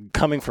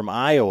coming from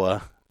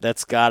Iowa,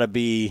 that's got to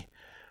be,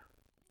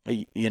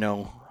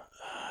 you're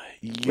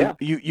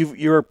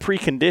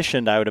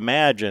preconditioned, I would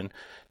imagine,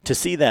 to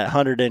see that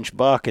 100-inch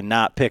buck and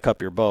not pick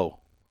up your bow,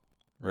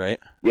 right?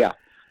 Yeah,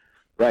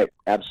 right,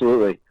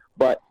 absolutely.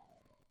 But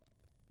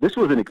this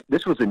was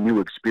a new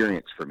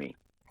experience for me.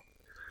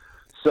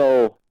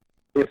 So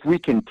if we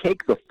can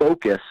take the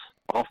focus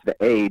off the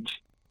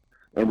age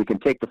and we can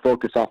take the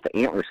focus off the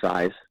antler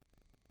size,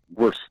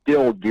 we're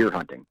still deer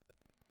hunting,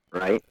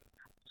 right?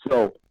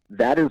 So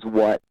that is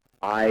what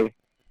I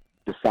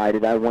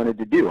decided I wanted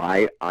to do.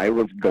 I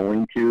was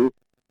going to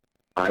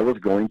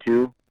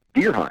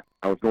deer hunt.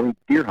 I was going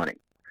deer hunting.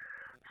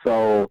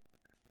 So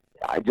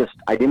I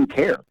didn't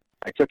care.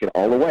 I took it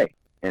all away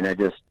and I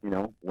just,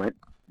 went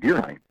deer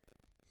hunting.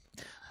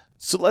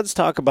 So let's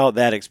talk about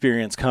that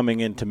experience coming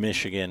into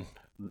Michigan.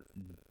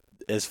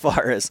 As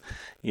far as,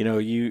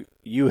 you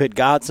had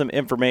got some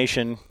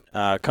information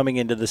coming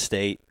into the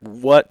state.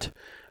 What,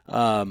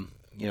 tell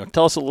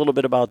us a little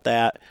bit about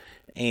that.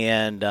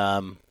 And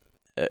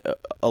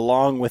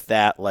along with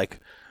that, like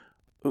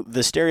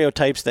the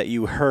stereotypes that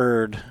you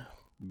heard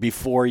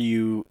before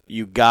you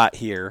got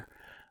here.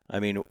 I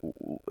mean,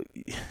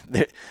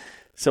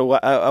 so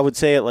I would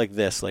say it like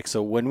this. Like,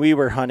 so when we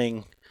were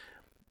hunting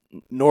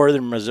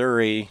northern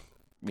Missouri,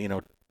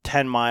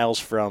 10 miles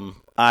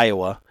from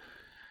Iowa,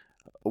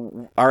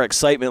 our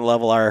excitement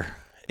level,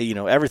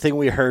 everything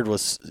we heard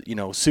was,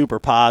 super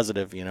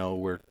positive.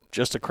 We're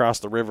just across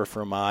the river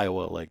from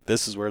Iowa. Like,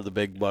 this is where the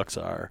big bucks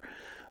are,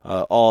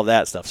 all of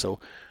that stuff. So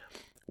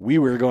we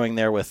were going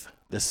there with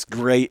this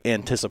great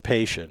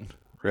anticipation,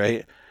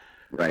 right?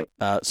 Right.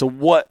 So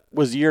what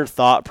was your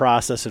thought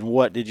process and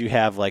what did you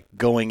have like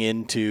going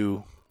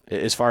into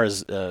as far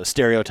as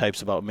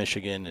stereotypes about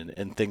Michigan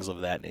and things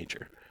of that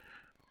nature?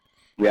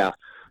 Yeah.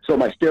 So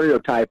my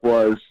stereotype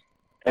was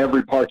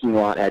every parking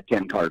lot had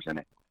 10 cars in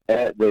it.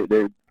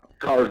 The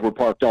cars were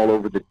parked all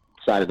over the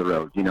side of the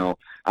road.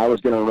 I was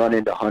going to run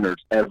into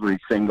hunters every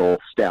single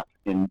step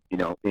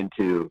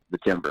into the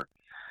timber.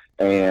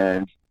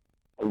 And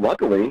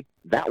luckily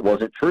that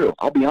wasn't true.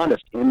 I'll be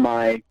honest, in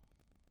my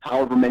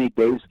however many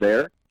days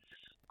there,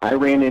 I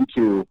ran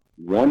into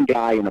one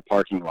guy in a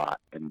parking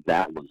lot and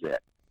that was it.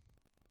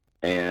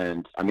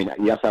 And I mean,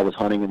 yes, I was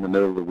hunting in the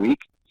middle of the week.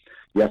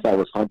 Yes, I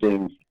was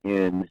hunting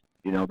in,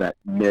 that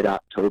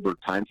mid-October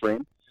time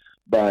frame,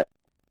 but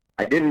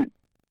I didn't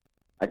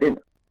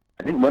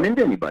run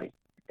into anybody.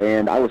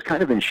 And I was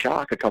kind of in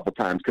shock a couple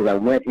times because I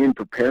went in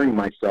preparing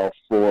myself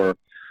for,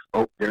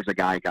 oh, there's a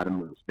guy, got to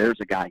move. There's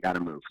a guy, got to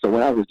move. So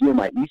when I was doing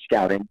my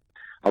e-scouting,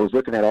 I was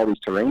looking at all these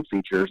terrain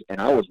features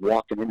and I was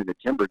walking into the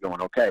timber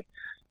going, okay,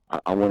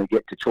 I want to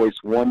get to choice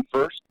 1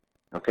 first.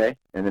 Okay.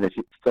 And then if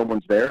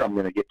someone's there, I'm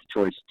going to get to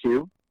choice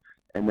 2.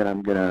 And then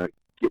I'm going to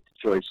get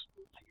to choice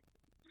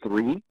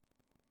 3.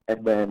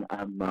 And then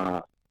I'm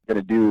going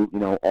to do,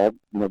 all,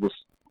 this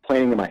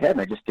planning in my head, and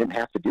I just didn't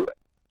have to do it.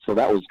 So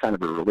that was kind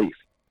of a relief.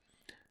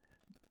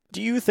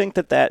 Do you think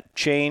that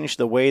changed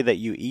the way that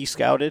you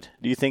e-scouted?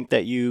 Do you think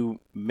that you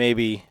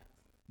maybe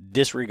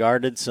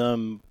disregarded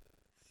some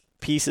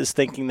pieces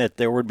thinking that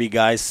there would be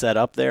guys set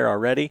up there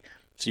already?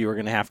 So you were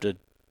going to have to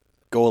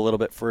go a little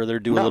bit further,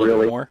 do a little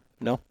bit more?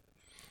 No?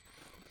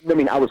 I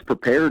mean, I was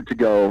prepared to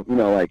go,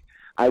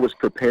 I was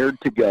prepared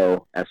to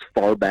go as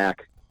far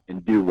back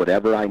and do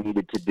whatever I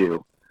needed to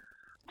do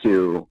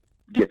to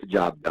get the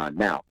job done.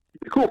 Now,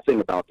 the cool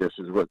thing about this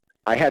is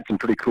I had some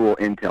pretty cool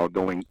intel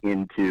going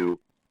into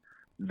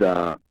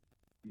the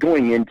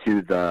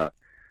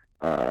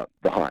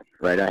hunt,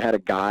 right? I had a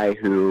guy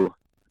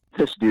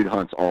this dude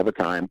hunts all the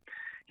time.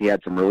 He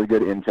had some really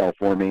good intel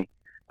for me.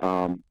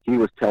 He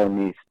was telling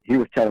me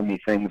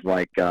things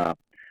like,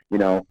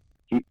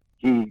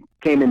 he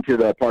came into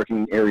the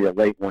parking area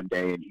late one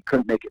day and he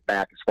couldn't make it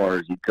back as far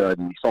as he could.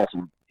 And he saw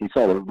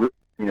a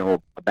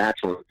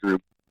bachelor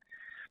group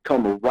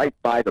come right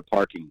by the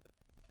parking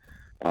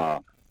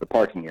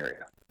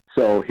area.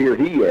 So here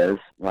he is,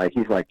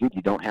 he's like, dude,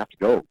 you don't have to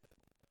go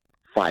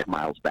 5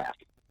 miles back.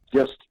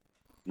 Just,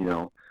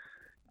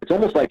 it's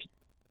almost like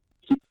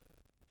he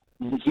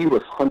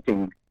was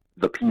hunting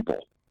the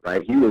people,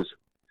 right? He was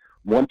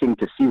wanting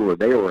to see where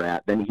they were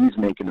at, then he's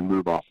making a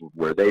move off of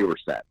where they were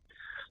set.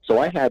 So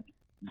I had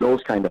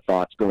those kind of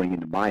thoughts going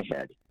into my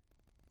head,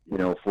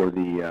 for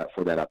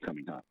that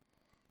upcoming hunt.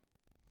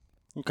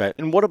 Okay.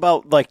 And what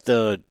about like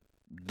the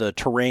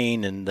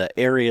terrain and the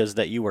areas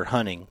that you were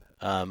hunting?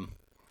 I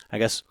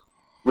guess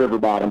river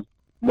bottom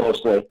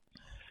mostly.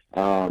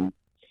 There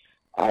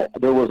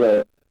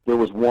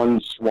was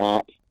one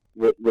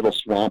little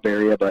swamp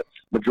area, but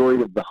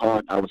majority of the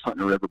hunt I was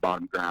hunting a river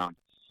bottom ground.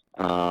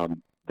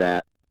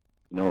 That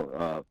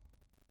the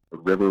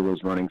river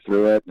was running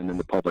through it, and then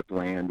the public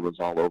land was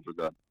all over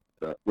the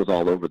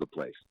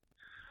place.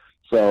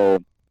 So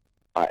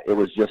it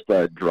was just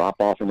a drop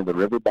off into the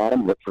river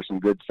bottom, look for some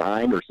good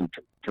sign or some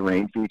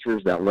terrain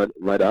features that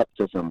led up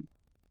to some,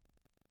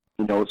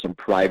 some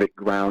private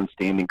ground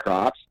standing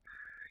crops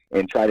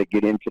and try to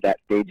get into that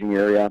staging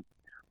area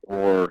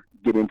or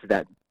get into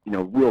that,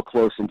 real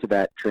close into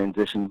that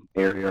transition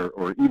area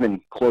or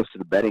even close to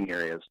the bedding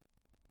areas.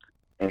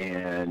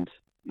 And,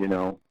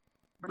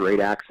 great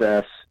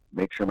access,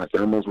 make sure my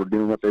thermals were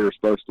doing what they were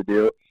supposed to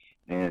do.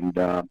 And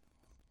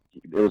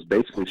it was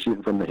basically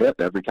shooting from the hip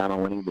every time I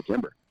went into the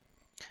timber.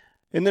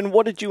 And then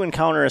what did you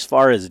encounter as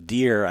far as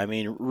deer? I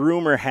mean,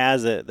 rumor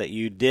has it that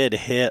you did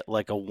hit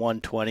like a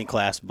 120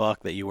 class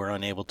buck that you were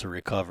unable to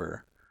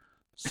recover.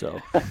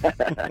 So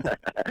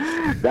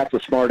that's a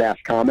smart ass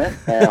comment,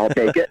 and I'll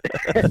take it.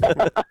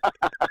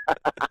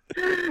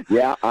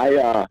 Yeah,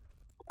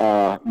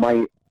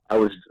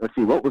 let's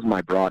see, what was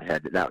my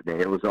broadhead that day?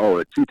 It was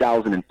a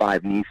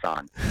 2005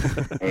 Nissan,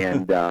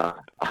 and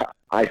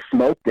I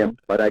smoked him,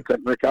 but I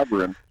couldn't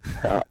recover him.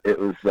 It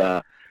was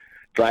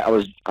I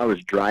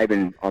was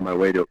driving on my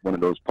way to one of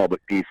those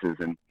public pieces,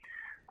 and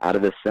out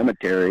of this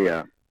cemetery,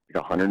 a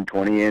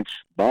 120-inch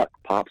buck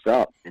pops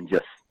up, and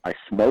I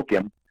smoke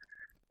him.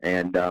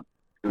 And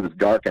it was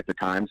dark at the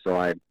time, so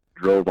I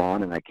drove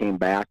on, and I came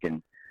back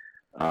and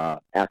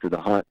after the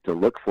hunt to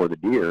look for the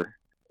deer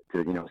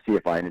to see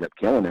if I ended up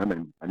killing him,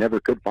 and I never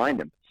could find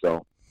him.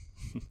 So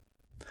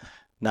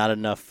not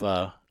enough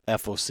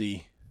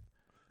FOC.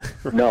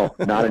 No,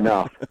 not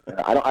enough.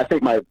 I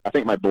think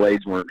my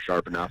blades weren't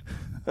sharp enough.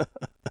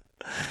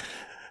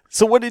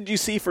 So what did you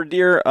see for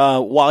deer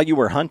while you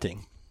were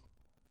hunting?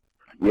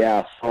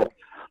 Yeah, so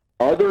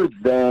other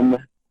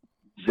than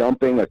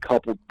jumping a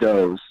couple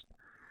does,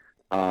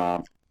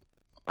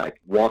 like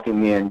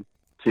walking in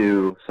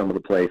to some of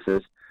the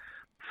places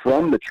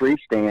from the tree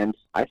stands,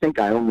 I think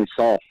I only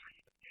saw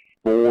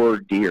 4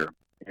 deer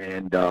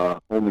and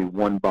only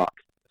 1 buck.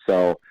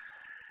 So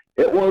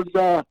it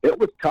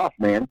was tough,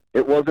 man.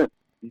 It wasn't,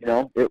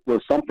 it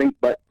was something,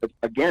 but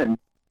again,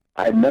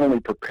 I had mentally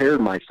prepared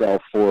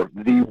myself for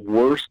the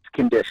worst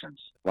conditions.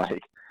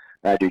 Like,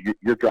 dude,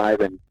 you're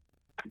driving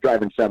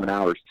 7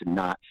 hours to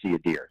not see a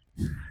deer.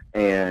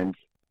 And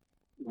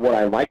what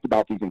I liked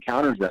about these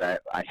encounters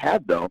that I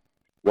had, though,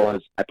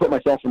 was I put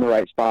myself in the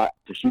right spot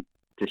to shoot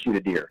a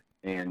deer,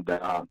 and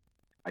I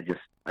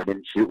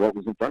didn't shoot what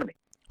was in front of me.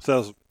 So that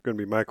was going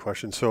to be my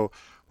question. So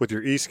with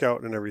your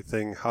e-scout and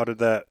everything, how did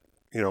that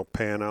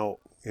pan out?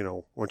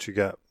 Once you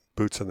got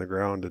boots on the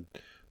ground, and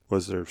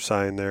was there a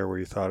sign there where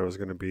you thought it was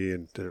going to be,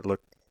 and did it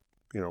look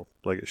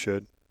like it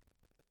should?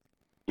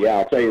 Yeah,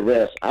 I'll tell you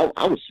this. I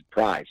was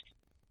surprised.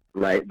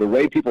 Right, the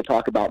way people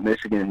talk about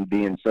Michigan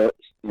being such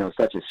a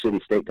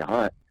shitty state to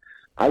hunt,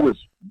 I was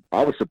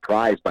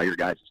surprised by your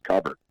guys'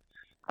 cover.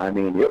 I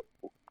mean,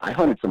 I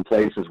hunted some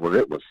places where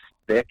it was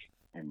thick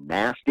and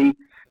nasty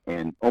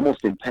and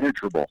almost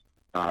impenetrable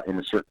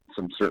in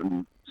some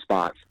certain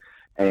spots.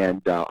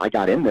 And I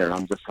got in there, and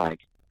I'm just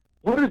like,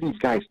 what are these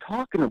guys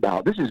talking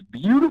about? This is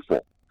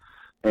beautiful.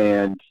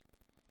 And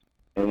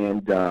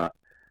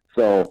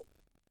so,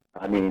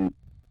 I mean,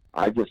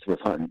 I just was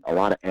hunting a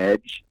lot of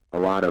edge, a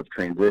lot of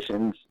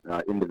transitions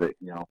into the,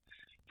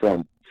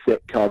 from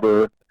thick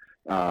cover,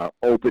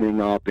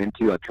 opening up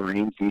into a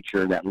terrain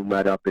feature that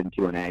led up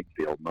into an ag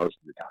field most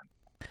of the time.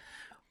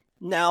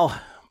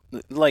 Now,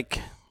 like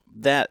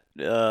that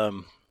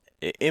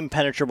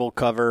impenetrable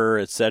cover,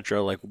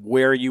 etc., like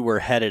where you were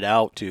headed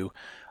out to,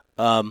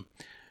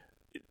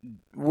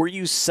 were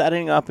you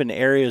setting up in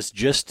areas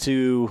just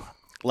to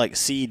like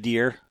see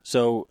deer?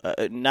 So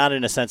not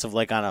in a sense of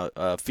like on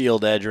a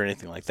field edge or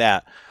anything like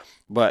that,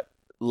 but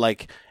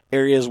like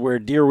areas where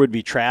deer would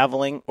be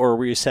traveling, or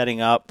were you setting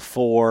up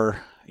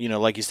for,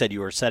 like you said, you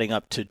were setting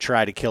up to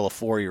try to kill a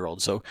 4-year-old?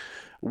 So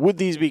would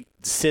these be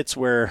sits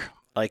where,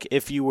 like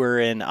if you were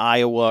in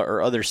Iowa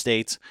or other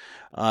states,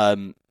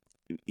 a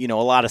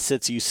lot of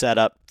sits you set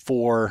up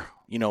for,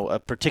 a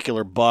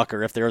particular buck,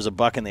 or if there was a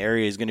buck in the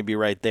area, is going to be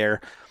right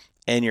there,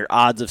 and your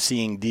odds of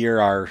seeing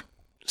deer are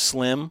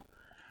slim?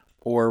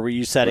 Or were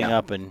you setting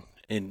up in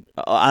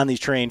on these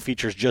terrain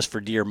features just for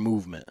deer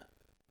movement?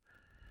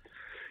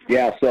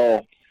 Yeah,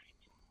 so,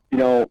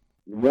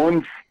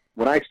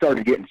 when I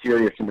started getting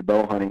serious into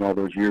bow hunting all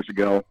those years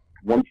ago,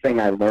 one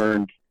thing I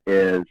learned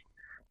is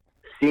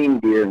seeing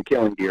deer and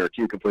killing deer are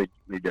 2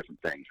 completely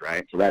different things,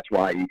 right? So that's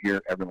why you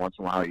hear every once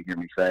in a while you hear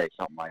me say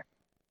something like,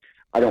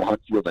 I don't hunt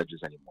field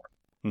edges anymore.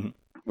 Mm-hmm.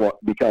 Well,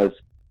 because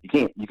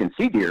you can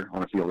see deer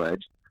on a field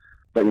edge,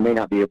 but you may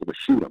not be able to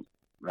shoot them,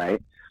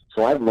 right?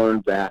 So I've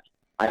learned that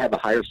I have a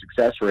higher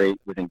success rate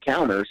with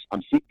encounters.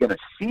 I'm going to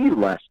see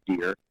less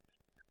deer,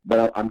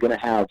 but I'm going to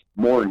have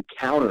more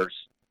encounters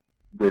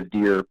with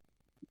deer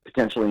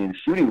potentially in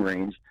shooting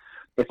range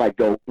if I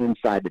go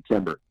inside the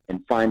timber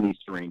and find these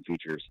terrain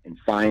features and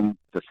find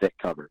the thick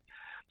cover.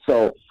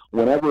 So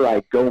whenever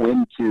I go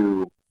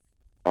into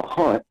a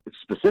hunt,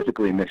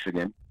 specifically in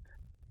Michigan,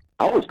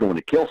 I was going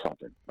to kill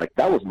something. Like,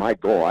 that was my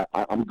goal.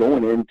 I'm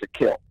going in to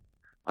kill.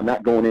 I'm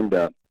not going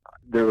into,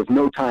 there was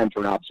no time for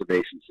an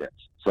observation sense.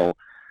 So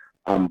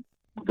I'm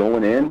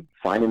going in,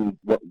 finding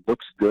what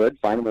looks good,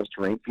 finding those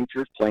terrain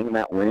features, playing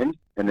that wind,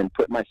 and then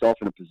putting myself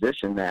in a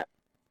position that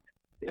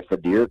if a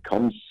deer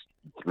comes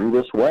through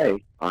this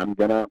way, I'm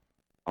gonna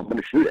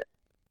shoot it.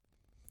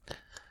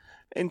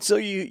 And so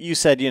you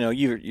said,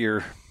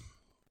 you're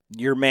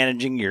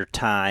managing your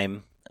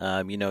time.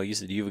 You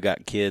said you've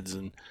got kids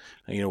and,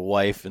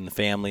 wife and the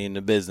family and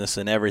the business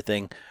and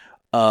everything.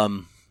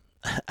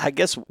 I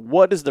guess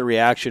what is the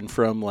reaction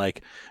from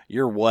like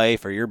your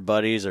wife or your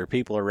buddies or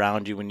people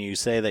around you when you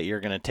say that you're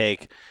going to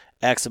take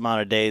X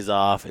amount of days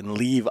off and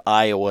leave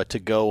Iowa to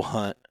go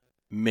hunt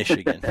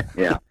Michigan?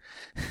 Yeah.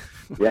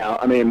 Yeah.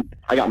 I mean,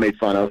 I got made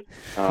fun of,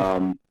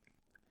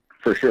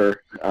 for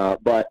sure.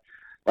 But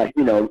like,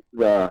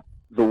 the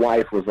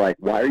wife was like,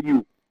 why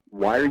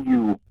are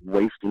you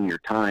wasting your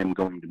time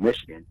going to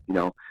Michigan?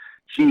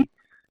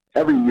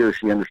 Every year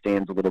she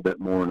understands a little bit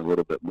more and a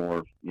little bit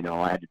more.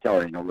 I had to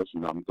tell her,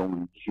 listen, I'm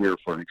going here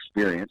for an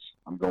experience.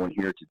 I'm going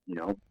here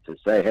to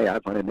say, hey,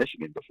 I've hunted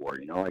Michigan before,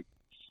 and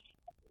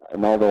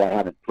although I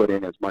haven't put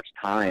in as much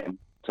time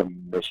to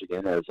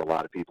Michigan as a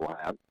lot of people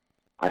have,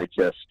 I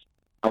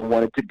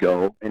wanted to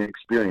go and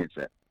experience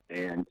it.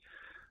 And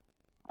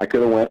I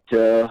could have went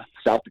to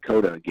South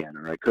Dakota again,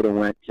 or I could have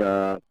went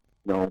to,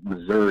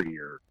 Missouri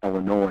or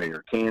Illinois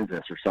or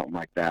Kansas or something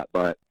like that.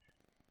 But,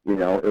 it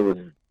was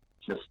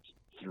just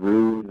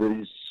through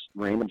these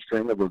random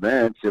string of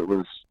events, it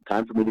was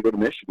time for me to go to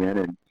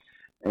Michigan.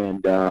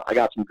 And I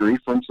got some grief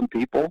from some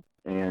people.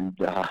 And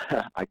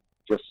I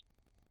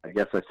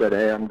guess I said,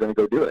 hey, I'm going to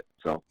go do it.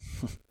 So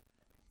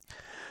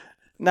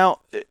now,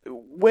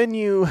 when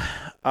you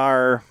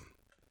are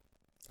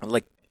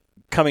like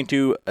coming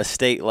to a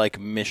state like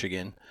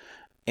Michigan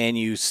and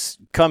you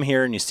come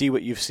here and you see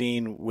what you've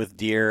seen with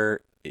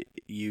deer,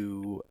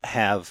 you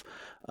have,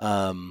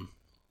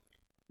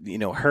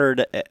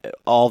 heard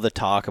all the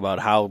talk about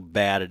how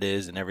bad it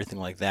is and everything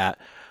like that.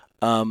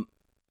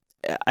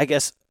 I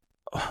guess,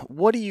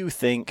 what do you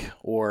think,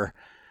 or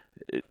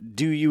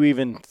do you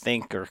even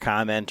think or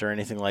comment or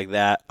anything like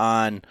that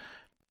on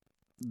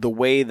the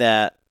way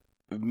that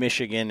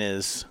Michigan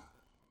is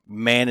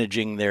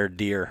managing their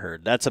deer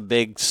herd? That's a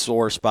big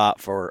sore spot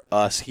for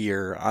us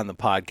here on the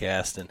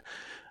podcast. And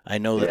I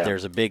know that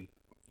there's a big,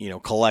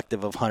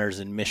 collective of hunters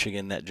in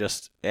Michigan that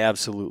just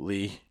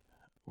absolutely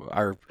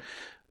are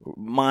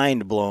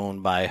mind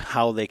blown by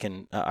how they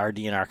can, our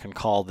DNR can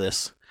call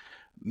this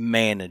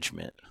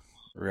management,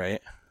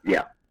 right?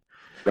 Yeah,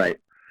 right.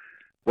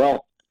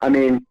 Well, I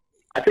mean,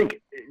 I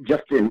think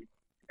just in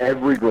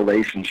every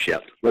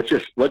relationship, let's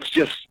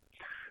just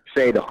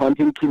say the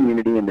hunting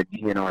community and the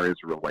DNR is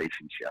a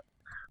relationship,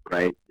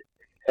 right?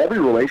 Every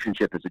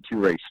relationship is a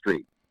two-way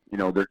street.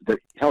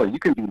 Hell, you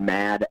can be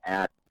mad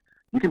at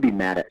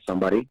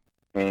somebody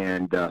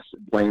and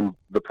blame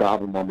the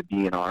problem on the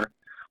DNR.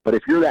 But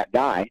if you're that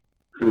guy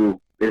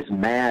who is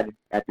mad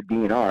at the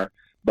DNR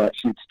but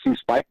shoots 2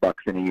 spike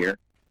bucks in a year,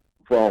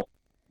 well,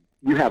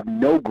 you have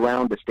no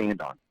ground to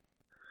stand on,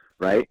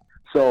 right?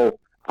 So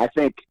I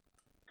think,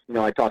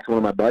 I talked to one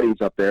of my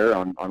buddies up there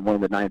on one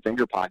of the Nine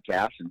Finger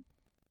podcasts, and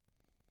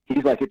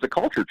he's like, it's a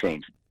culture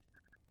change.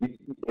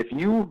 If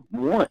you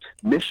want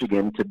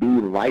Michigan to be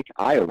like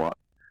Iowa,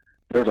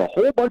 there's a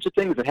whole bunch of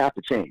things that have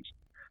to change.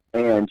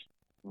 And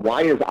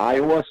why is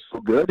Iowa so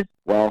good?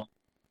 Well,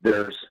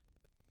 there's,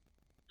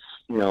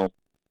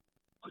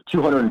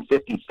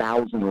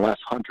 250,000 less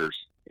hunters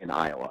in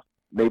Iowa,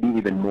 maybe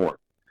even more.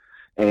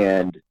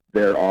 And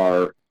there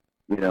are,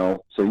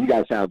 so you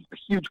guys have a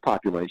huge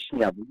population.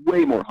 You have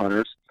way more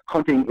hunters.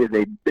 Hunting is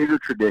a bigger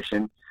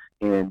tradition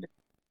in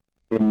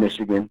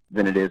Michigan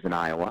than it is in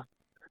Iowa.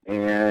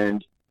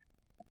 And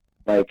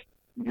like,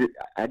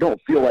 I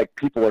don't feel like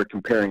people are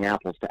comparing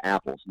apples to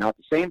apples. Now, at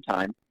the same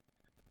time,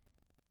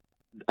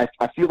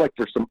 I feel like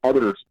there's some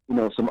other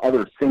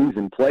things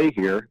in play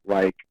here.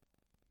 Like,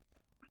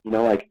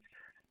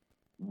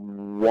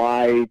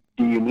 why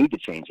do you need to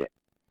change it?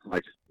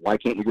 Like, why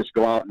can't you just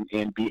go out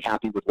and be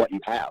happy with what you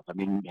have? I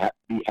mean,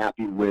 be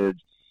happy with,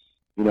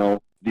 the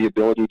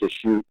ability to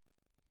shoot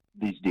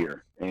these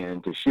deer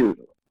and to shoot,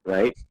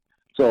 right?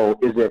 So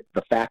is it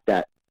the fact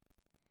that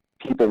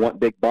people want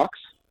big bucks,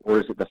 or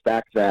is it the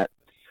fact that,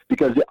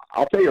 because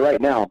I'll tell you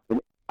right now,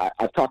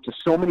 I've talked to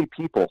so many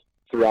people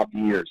throughout the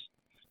years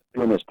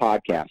doing this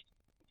podcast,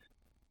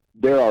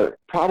 there are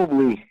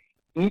probably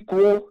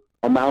equal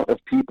amount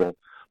of people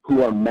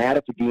who are mad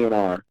at the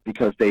DNR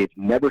because they've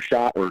never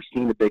shot or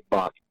seen a big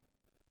buck,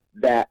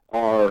 that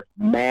are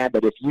mad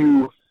that if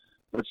you,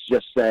 let's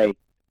just say,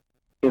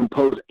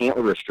 impose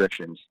antler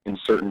restrictions in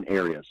certain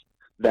areas,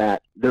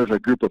 that there's a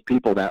group of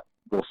people that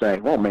will say,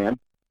 well, man,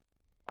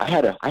 I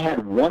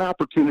had one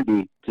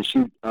opportunity to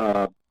shoot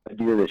a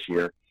deer this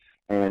year,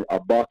 and a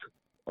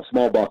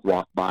small buck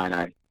walked by,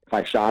 and if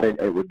I shot it,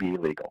 it would be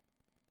illegal.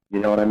 You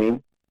know what I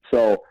mean?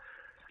 So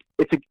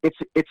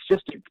it's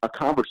just a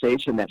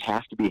conversation that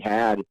has to be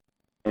had,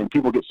 and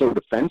people get so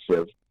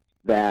defensive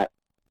that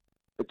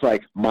it's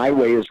like, my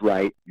way is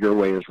right, your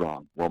way is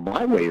wrong. Well,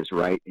 my way is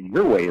right and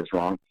your way is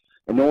wrong,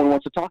 and no one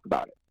wants to talk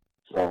about it.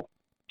 So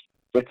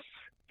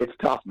it's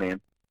tough,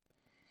 man.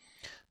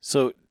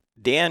 So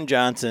Dan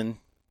Johnson,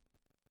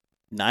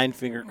 Nine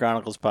Finger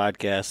Chronicles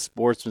podcast,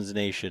 Sportsman's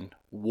Nation,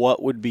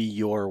 what would be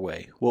your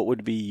way? What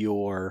would be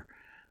your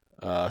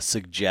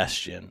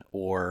suggestion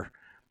or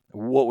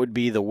what would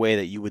be the way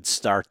that you would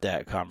start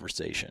that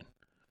conversation?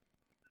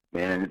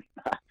 Man,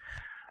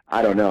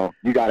 I don't know.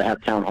 You got to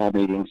have town hall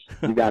meetings.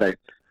 You got to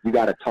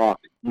talk.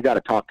 You got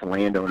to talk to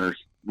landowners.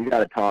 You got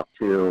to talk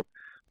to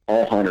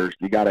all hunters.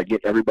 You got to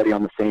get everybody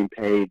on the same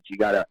page. You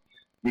got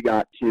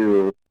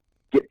to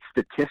get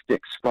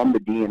statistics from the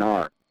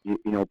DNR. You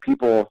know,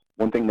 people.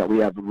 One thing that we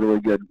have really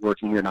good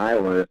working here in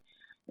Iowa,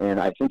 and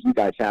I think you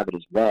guys have it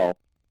as well,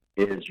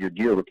 is your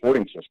deer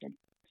reporting system,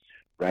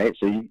 right?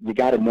 So you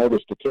got to know the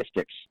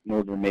statistics in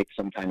order to make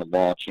some kind of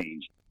law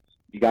change.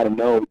 You got to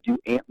know, do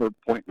antler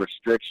point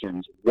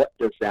restrictions, what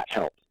does that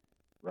help,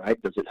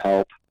 right? Does it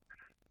help?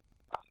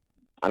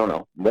 I don't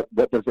know.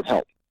 What does it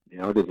help? You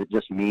know, does it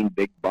just mean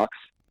big bucks,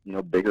 you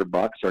know, bigger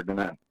bucks are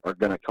gonna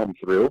come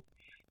through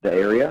the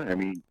area? I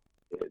mean,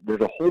 there's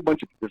a whole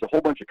bunch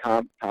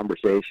of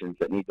conversations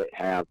that need to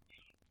have.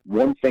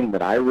 One thing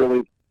that I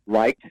really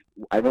liked,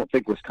 I don't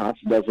think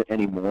Wisconsin does it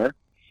anymore,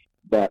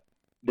 but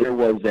there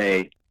was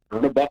a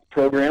earn a buck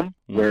program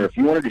where if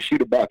you wanted to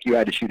shoot a buck, you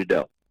had to shoot a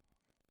doe.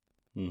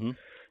 Mm-hmm.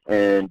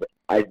 And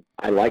I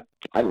like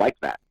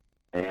that,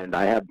 and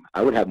I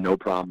would have no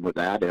problem with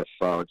that if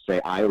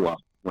say Iowa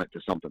went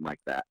to something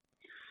like that.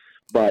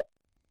 But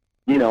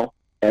you know,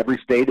 every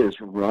state is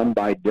run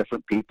by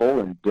different people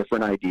and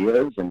different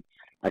ideas, and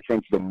I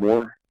think the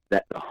more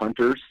that the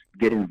hunters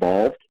get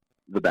involved,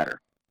 the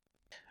better.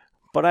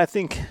 But I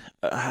think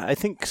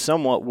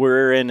somewhat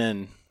we're in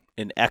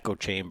an echo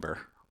chamber.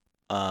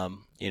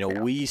 You know,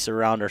 we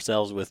surround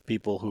ourselves with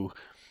people who,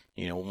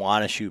 you know,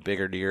 want to shoot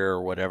bigger deer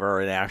or whatever,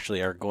 and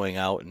actually are going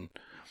out and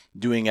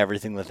doing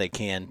everything that they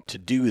can to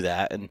do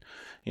that. And,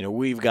 you know,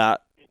 we've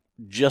got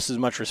just as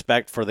much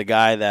respect for the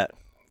guy that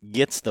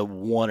gets the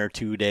 1 or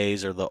 2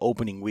 days or the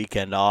opening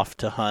weekend off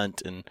to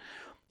hunt and,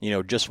 you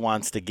know, just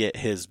wants to get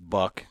his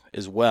buck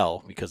as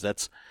well, because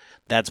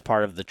that's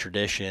part of the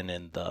tradition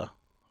and the,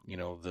 you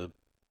know,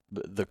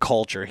 the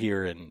culture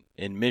here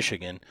in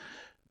Michigan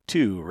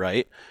too,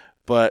 right?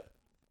 But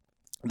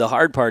the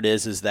hard part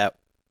is that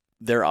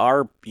there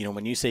are, you know,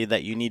 when you say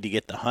that you need to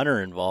get the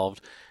hunter involved,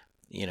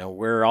 you know,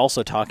 we're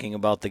also talking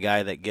about the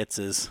guy that gets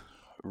his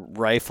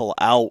rifle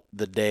out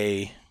the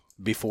day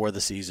before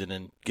the season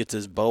and gets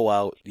his bow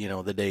out, you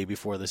know, the day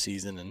before the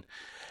season, and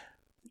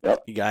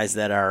guys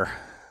that are,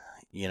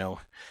 you know,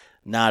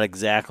 not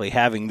exactly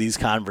having these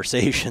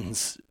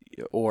conversations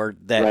or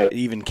that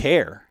even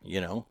care, you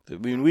know. I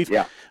mean,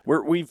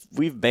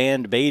 we've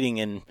banned baiting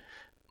in,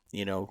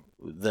 you know,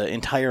 the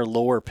entire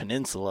lower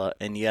peninsula,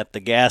 and yet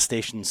the gas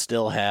stations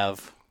still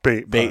have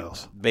bait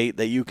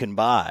that you can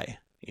buy,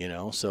 you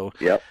know. So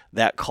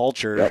that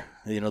culture,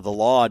 you know, the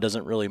law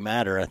doesn't really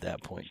matter at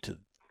that point to,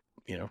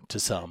 you know, to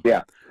some.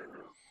 Yeah.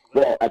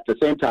 Well, at the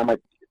same time,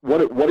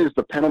 what is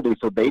the penalty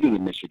for baiting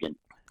in Michigan?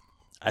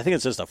 I think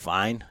it's just a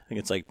fine. I think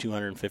it's like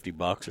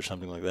 $250 or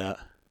something like that.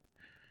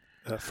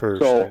 At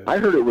first, so yeah. I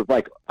heard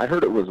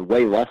it was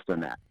way less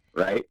than that,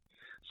 right?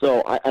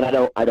 So I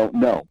don't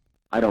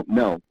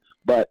know,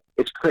 but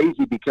it's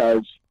crazy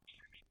because,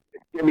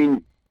 I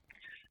mean,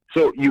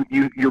 so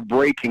you're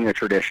breaking a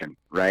tradition,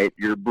 right?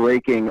 You're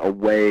breaking a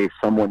way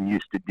someone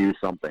used to do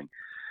something,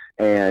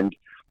 and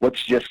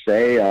let's just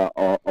say a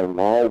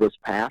law was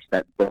passed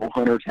that bow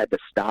hunters had to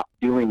stop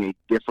doing a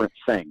different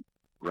thing,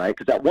 right?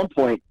 Because at one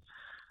point,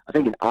 I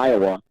think in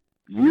Iowa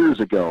years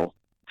ago,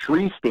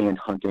 tree stand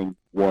hunting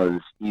was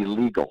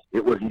illegal.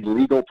 It was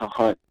illegal to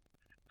hunt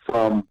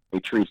from a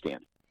tree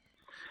stand.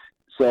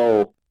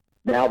 So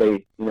now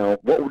they, you know,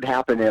 what would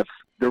happen if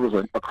there was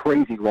a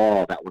crazy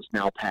law that was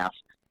now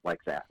passed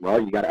like that?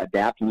 Well, you got to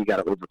adapt and you got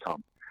to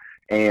overcome.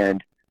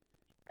 And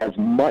as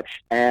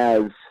much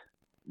as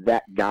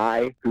that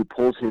guy who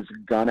pulls his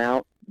gun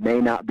out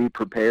may not be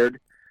prepared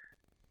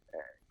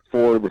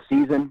for the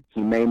season,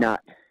 he may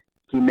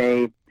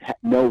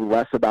know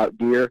less about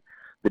deer.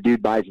 The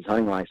dude buys his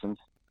hunting license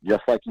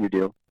just like you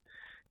do.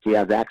 He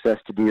has access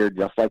to deer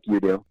just like you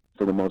do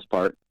for the most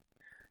part.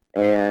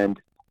 And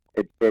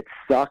it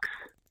sucks,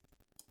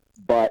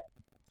 but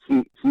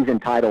he's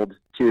entitled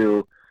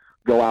to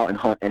go out and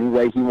hunt any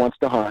way he wants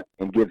to hunt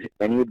and give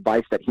any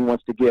advice that he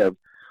wants to give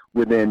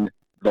within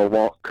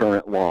the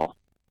current law.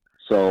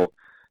 So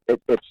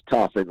it's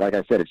tough. Like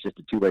I said, it's just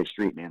a two-way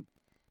street, man.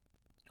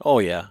 Oh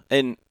yeah,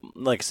 and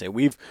like I say,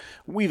 we've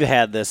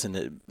had this and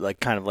it, like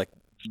kind of like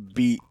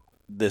beat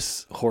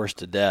this horse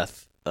to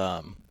death.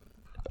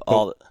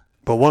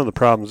 But one of the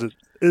problems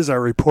is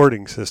our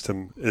reporting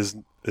system is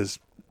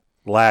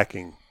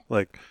lacking.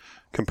 Like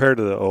compared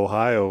to the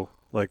Ohio,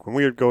 like when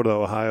we would go to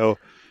Ohio,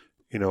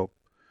 you know,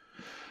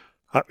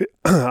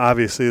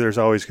 obviously there's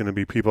always going to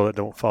be people that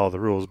don't follow the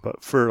rules.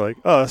 But for like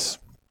us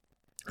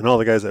and all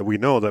the guys that we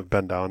know that have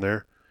been down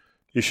there,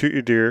 you shoot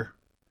your deer,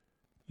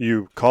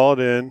 you call it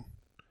in.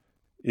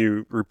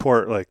 You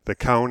report like the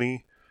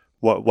county,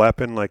 what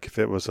weapon, like if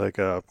it was like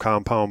a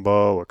compound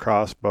bow, a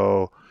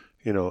crossbow,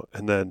 you know,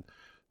 and then,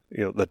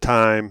 you know, the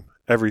time,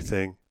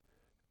 everything.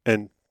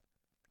 And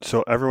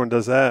so everyone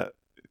does that.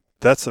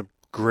 That's a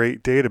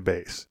great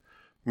database.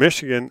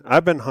 Michigan,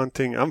 I've been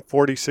hunting. I'm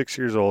 46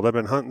 years old. I've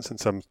been hunting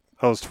since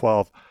I was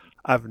 12.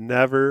 I've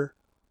never,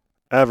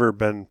 ever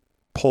been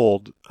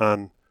pulled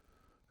on,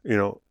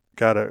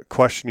 got a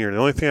questionnaire. The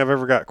only thing I've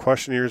ever got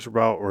questionnaires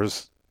about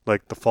was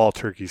like the fall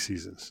turkey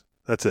seasons.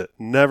 That's it.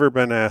 Never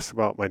been asked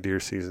about my deer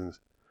seasons.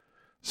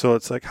 So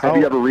it's like, have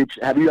you ever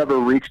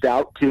reached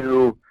out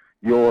to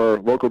your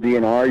local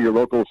DNR, your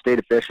local state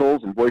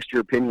officials, and voiced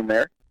your opinion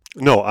there?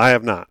 No, I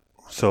have not.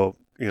 So,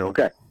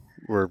 okay.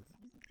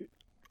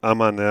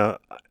 I'm on the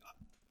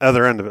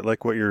other end of it,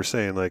 like what you were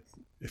saying. Like,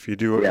 if you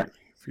do it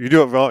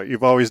what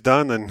you've always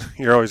done, then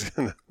you're always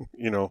gonna,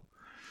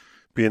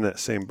 be in that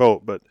same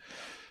boat. But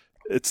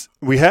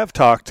we have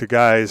talked to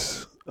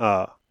guys,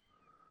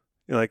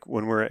 like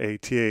when we're at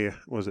ATA,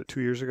 was it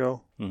 2 years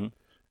ago? Mm-hmm.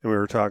 And we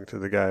were talking to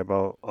the guy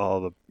about all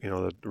the,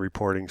 the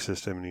reporting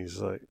system, and he's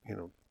like, I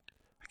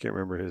can't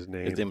remember his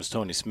name. His name was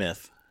Tony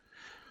Smith.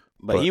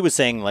 But he was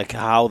saying like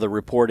how the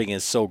reporting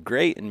is so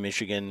great in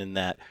Michigan, and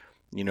that,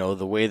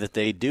 the way that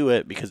they do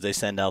it, because they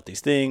send out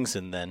these things,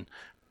 and then,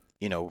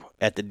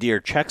 at the deer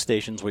check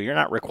stations, well, you're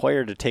not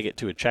required to take it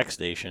to a check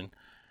station.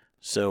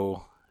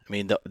 So, I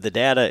mean, the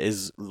data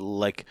is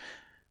like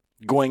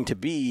going to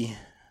be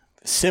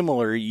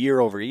similar year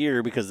over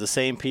year, because the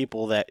same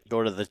people that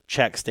go to the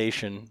check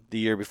station the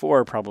year before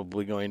are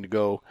probably going to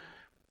go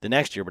the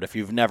next year. But if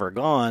you've never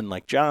gone,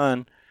 like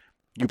John,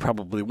 you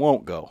probably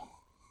won't go,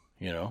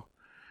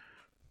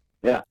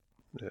 Yeah.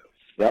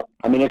 Yep.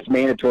 I mean, it's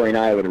mandatory in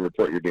Iowa to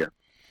report your deer.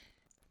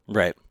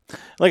 Right.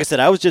 Like I said,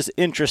 I was just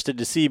interested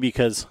to see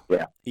because,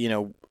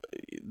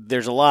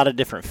 there's a lot of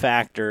different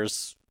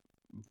factors,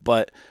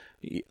 but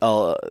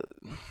a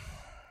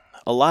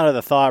lot of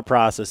the thought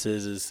process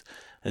is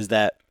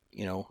that,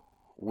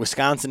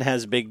 Wisconsin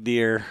has big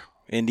deer,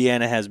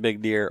 Indiana has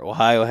big deer,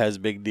 Ohio has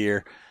big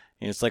deer,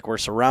 and it's like we're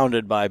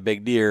surrounded by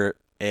big deer,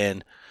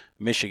 and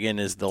Michigan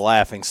is the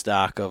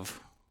laughingstock of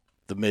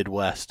the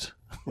Midwest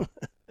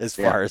as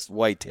far as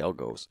whitetail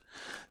goes.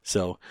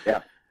 So,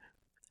 yeah.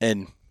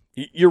 And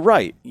you're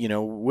right.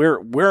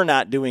 We're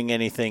not doing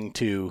anything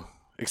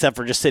except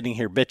for just sitting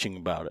here bitching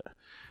about it.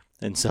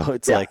 And so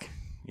it's like,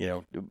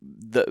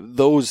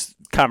 those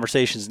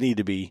conversations need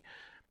to be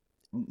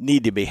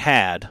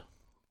had,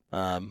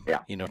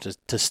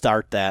 to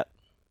start that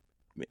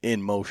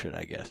in motion,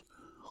 I guess.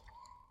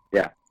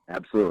 Yeah,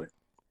 absolutely.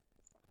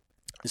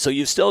 So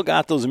you've still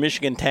got those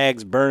Michigan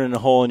tags burning a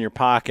hole in your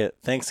pocket.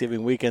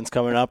 Thanksgiving weekend's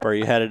coming up. Are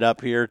you headed up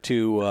here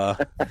to?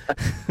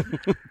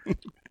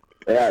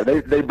 Yeah,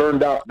 they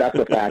burned up. That's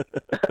a fact.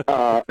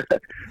 Well,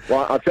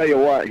 I'll tell you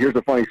what. Here's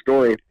a funny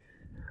story.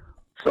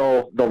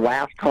 So the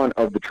last hunt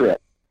of the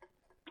trip,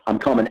 I'm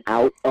coming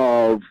out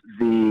of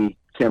the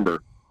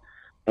timber,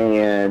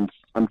 and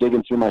I'm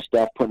digging through my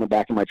stuff, putting it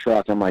back in my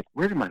truck. I'm like,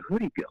 where did my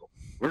hoodie go?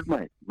 Where's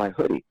my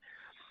hoodie?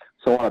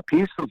 So on a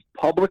piece of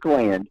public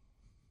land,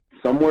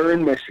 somewhere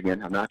in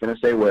Michigan, I'm not going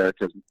to say where,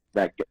 because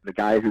the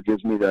guy who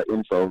gives me the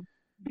info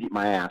beat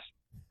my ass,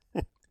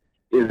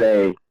 is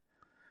a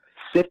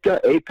Sitka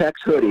Apex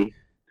hoodie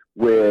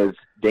with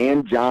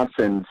Dan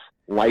Johnson's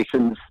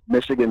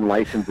Michigan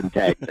license and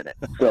tags in it.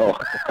 So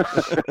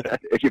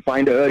if you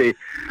find a hoodie,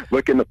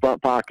 look in the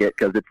front pocket,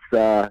 because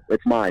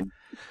it's mine.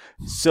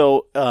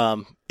 So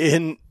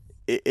in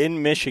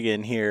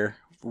Michigan here,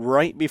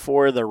 right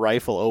before the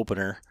rifle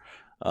opener,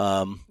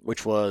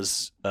 which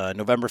was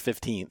November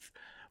 15th,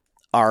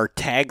 our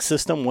tag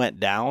system went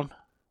down,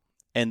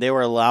 and they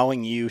were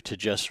allowing you to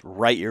just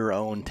write your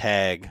own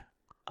tag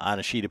on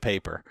a sheet of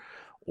paper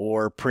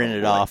or print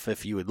it off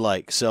if you would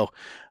like. So,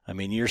 I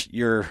mean,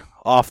 you're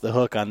off the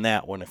hook on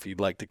that one if you'd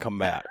like to come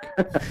back.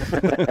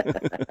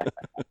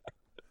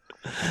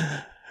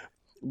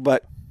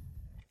 But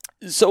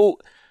so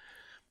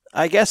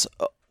I guess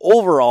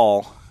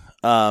overall,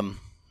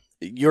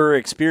 your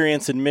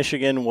experience in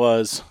Michigan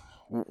was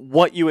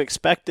what you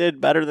expected,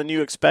 better than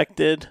you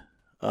expected.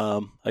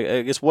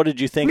 I guess, what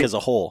did you think as a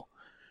whole?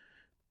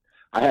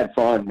 I had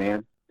fun,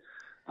 man.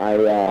 I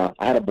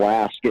had a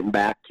blast getting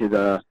back to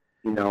the,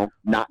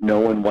 not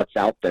knowing what's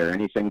out there.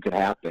 Anything could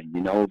happen,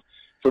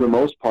 For the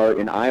most part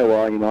in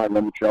Iowa, I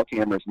run the trail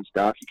cameras and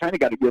stuff. You kind of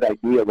got a good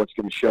idea what's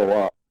going to show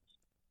up.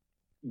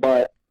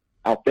 But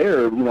out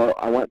there,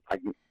 I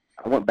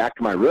went back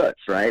to my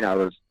roots, right? I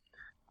was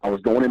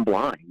going in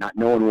blind, not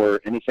knowing where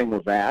anything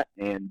was at,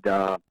 and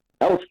that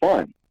was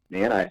fun,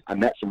 man. I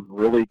met some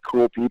really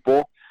cool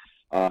people.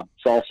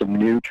 Saw some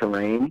new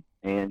terrain,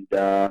 and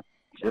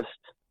just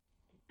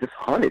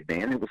hunted,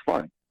 man. It was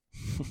fun.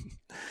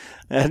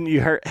 And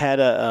you had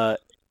a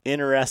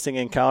interesting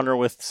encounter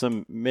with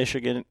some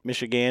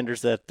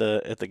Michiganders at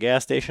the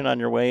gas station on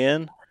your way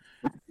in.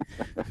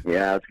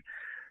 Yeah,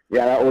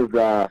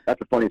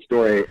 that's a funny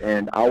story,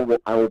 and I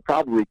will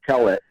probably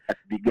tell it at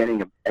the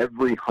beginning of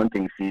every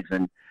hunting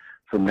season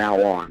from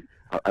now on.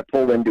 I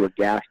pulled into a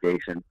gas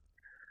station,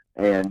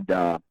 and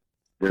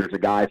there's a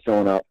guy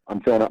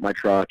I'm filling up my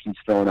truck. He's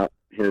filling up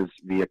his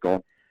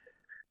vehicle,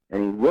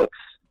 and he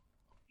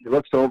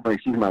looks over and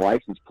he sees my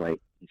license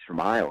plate. He's from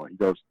Iowa. He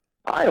goes,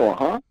 "Iowa,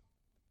 huh?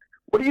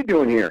 What are you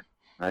doing here?"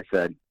 I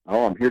said,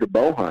 "Oh, I'm here to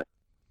bow hunt."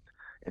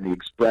 And the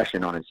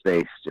expression on his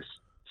face just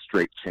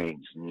straight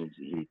changed. And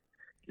he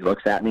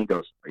looks at me and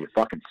goes, "Are you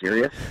fucking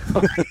serious?"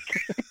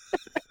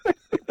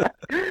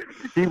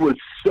 he was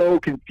so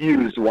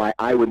confused why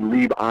I would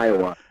leave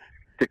Iowa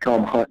to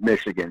come hunt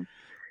Michigan.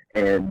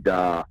 And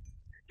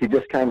he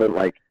just kind of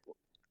like,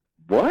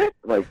 what?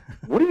 Like,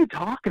 what are you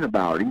talking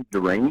about? Are you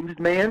deranged,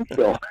 man?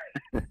 So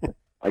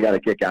I got a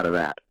kick out of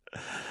that.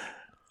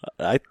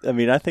 I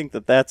mean, I think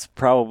that's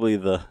probably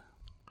the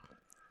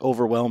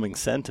overwhelming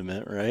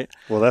sentiment, right?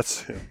 Well,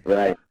 that's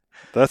right.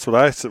 That's what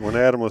I said when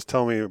Adam was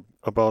telling me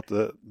about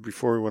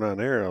before we went on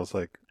air. I was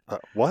like,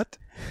 what?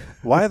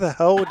 Why the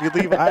hell would you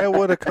leave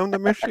Iowa to come to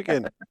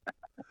Michigan?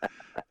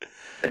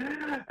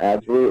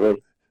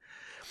 Absolutely.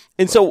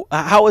 And so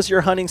how has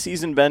your hunting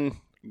season been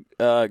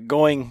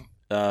going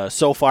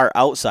so far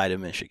outside of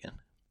Michigan?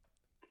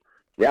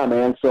 Yeah,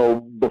 man.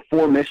 So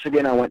before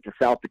Michigan, I went to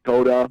South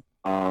Dakota.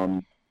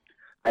 I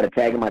had a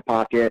tag in my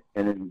pocket,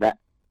 and then that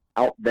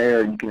out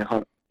there you can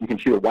hunt. You can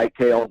shoot a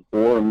whitetail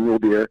or a mule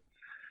deer,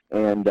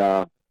 and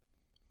a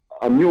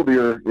mule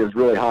deer is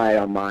really high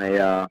on my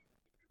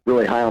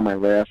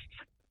list.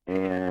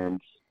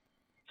 And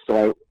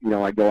so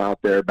I go out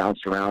there, bounce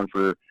around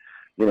for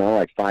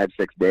like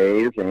 5-6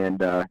 days, and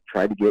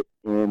try to get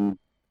in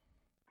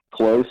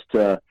close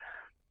to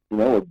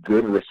a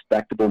good,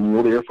 respectable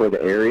mule deer for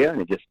the area,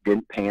 and it just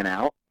didn't pan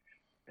out.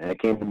 And I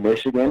came to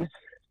Michigan,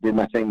 did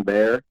my thing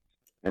there,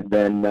 and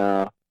then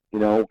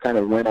kind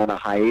of went on a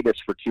hiatus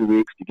for 2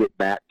 weeks to get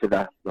back to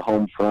the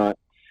home front,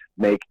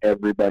 make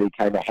everybody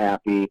kind of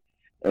happy,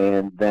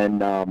 and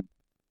then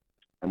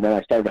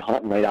I started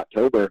hunting late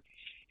October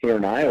here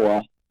in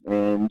Iowa,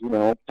 and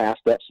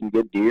passed up some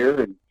good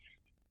deer, and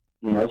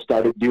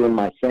started doing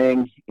my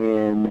thing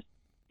in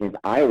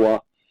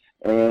Iowa,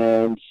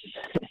 and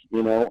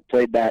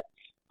played that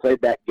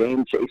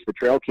game, chased the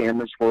trail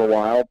cameras for a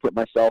while, put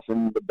myself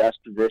in the best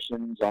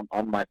positions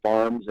on my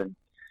farms, and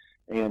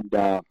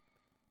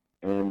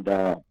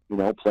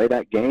play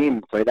that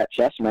game, play that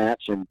chess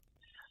match. And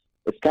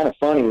it's kind of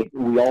funny,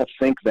 we all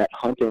think that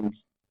hunting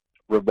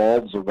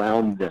revolves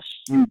around this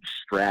huge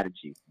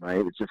strategy,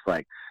 right? It's just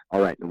like,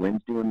 all right, the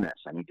wind's doing this,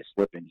 I need to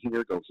slip in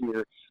here, go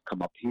here,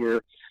 come up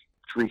here,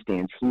 tree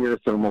stands here,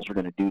 thermals are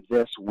going to do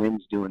this,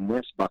 wind's doing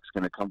this, buck's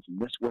going to come from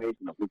this way, he's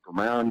going to loop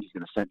around, he's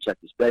going to scent check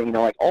this bay,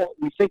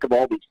 we think of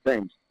all these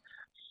things.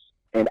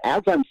 And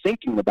as I'm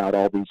thinking about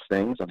all these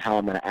things and how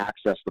I'm going to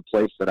access the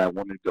place that I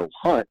want to go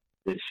hunt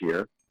this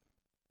year,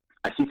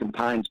 I see some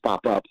pines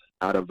pop up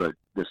out of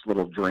this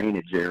little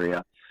drainage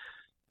area,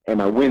 and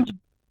my wind's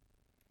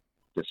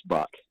this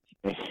buck.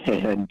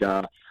 And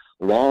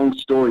long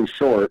story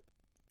short,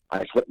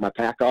 I flipped my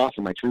pack off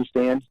in my tree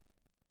stand,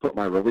 put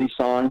my release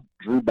on,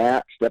 drew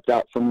back, stepped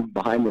out from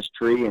behind this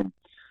tree, and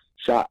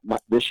shot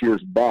this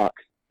year's buck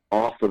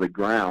off of the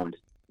ground,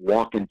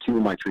 walking to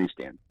my tree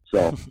stand.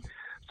 So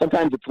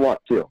sometimes it's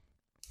luck too.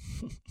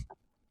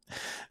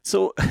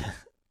 So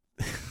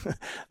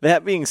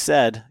that being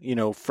said,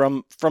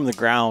 from the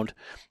ground,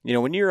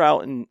 when you're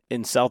out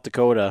in South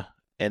Dakota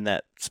and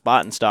that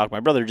spot and stock, my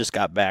brother just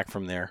got back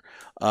from there.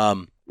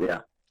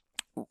 Yeah.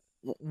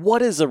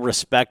 What is a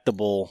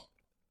respectable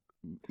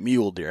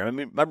mule deer? I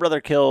mean, my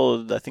brother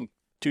killed, I think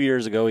 2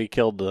 years ago, he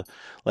killed the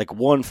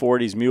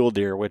 140s mule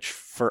deer, which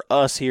for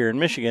us here in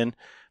Michigan,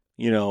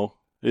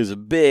 is a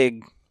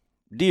big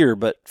deer,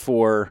 but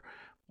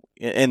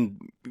and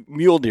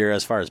mule deer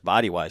as far as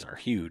body wise are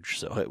huge.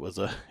 So it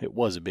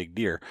was a big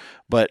deer,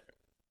 but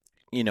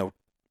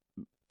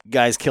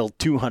guys killed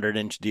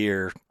 200-inch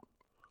deer,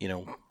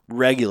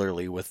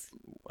 regularly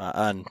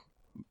on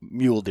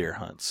mule deer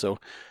hunts. So,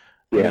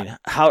 yeah. I mean,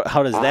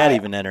 how does that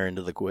even enter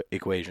into the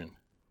equation?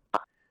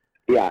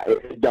 Yeah,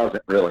 it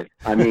doesn't really.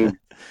 I mean,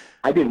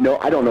 I don't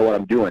know what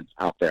I'm doing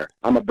out there.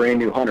 I'm a brand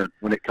new hunter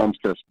when it comes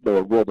to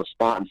the world of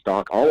spot and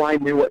stock. All I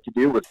knew what to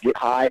do was get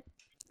high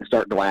and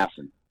start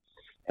glassing.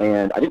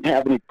 And I didn't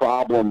have any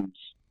problems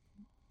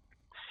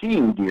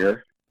seeing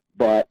deer,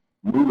 but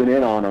moving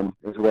in on them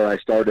is where I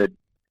started.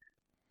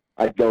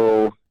 I'd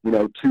go,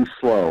 too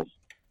slow,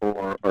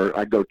 or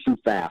I'd go too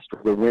fast,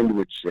 or the wind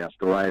would shift,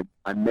 or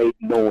I made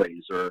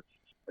noise, or,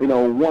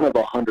 one of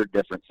 100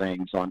 different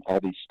things on all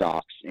these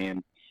stocks.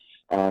 And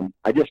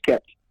I just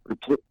kept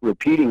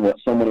repeating what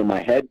someone in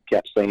my head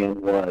kept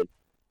saying was,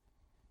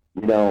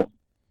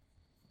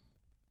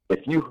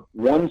 if you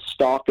one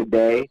stalk a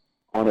day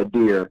on a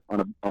deer,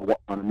 on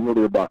a mule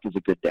deer buck is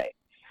a good day.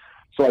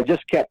 So I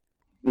just kept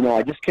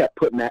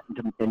putting that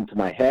into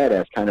my head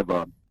as kind of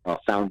a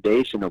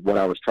foundation of what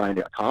I was trying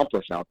to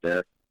accomplish out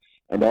there.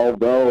 And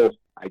although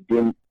I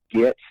didn't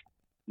get,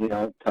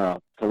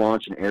 to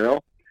launch an arrow,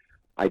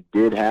 I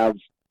did have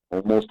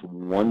almost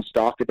one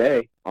stalk a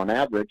day on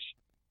average,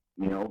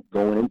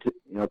 going into,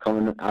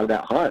 coming out of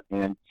that hunt.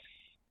 And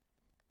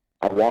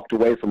I walked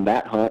away from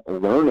that hunt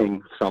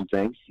learning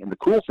something. And the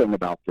cool thing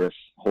about this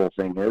whole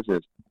thing is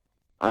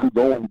I'm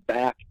going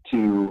back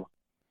to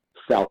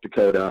South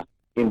Dakota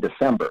in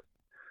December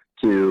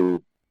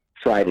to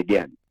try it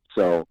again.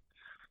 So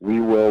we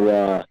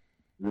will,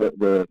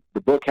 the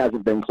book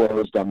hasn't been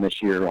closed on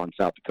this year on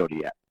South Dakota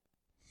yet.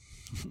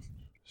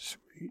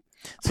 Sweet.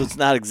 So it's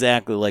not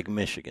exactly like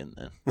Michigan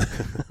then.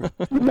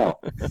 No.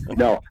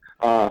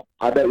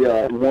 I bet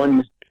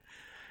you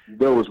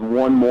there was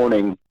one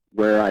morning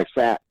where I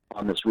sat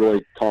on this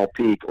really tall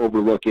peak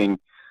overlooking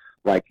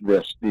like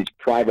these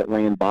private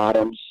land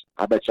bottoms.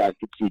 I bet you I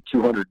could see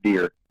 200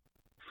 deer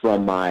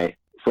from my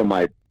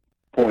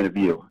point of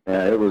view.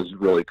 It was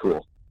really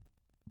cool.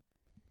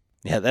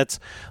 Yeah, that's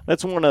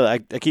one of I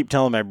keep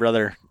telling my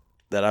brother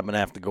that I'm gonna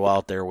have to go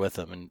out there with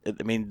them, and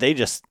I mean they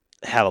just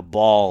have a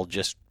ball,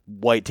 just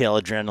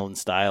whitetail adrenaline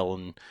style,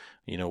 and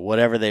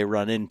whatever they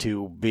run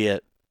into, be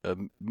it a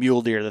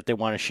mule deer that they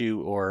want to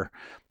shoot, or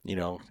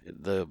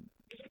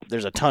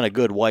there's a ton of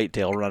good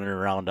whitetail running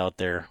around out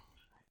there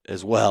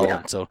as well. Yeah.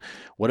 And so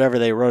whatever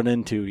they run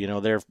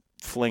into, they're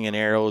flinging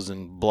arrows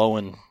and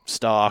blowing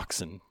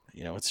stalks, and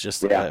it's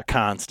just a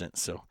constant.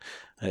 So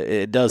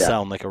it does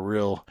sound like a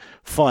real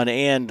fun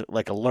and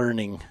like a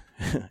learning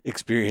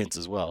experience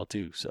as well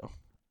too. So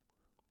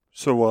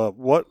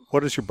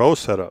what is your bow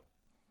setup?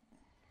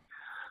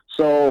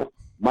 So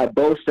my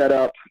bow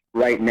setup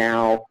right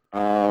now,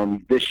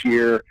 this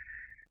year,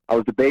 I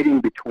was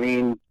debating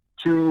between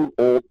two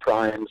old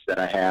primes that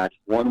I had.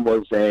 One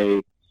was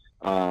the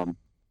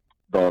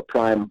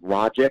Prime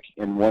Logic,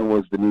 and one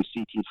was the new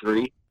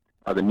CT3,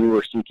 the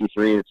newer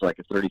CT3. It's like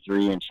a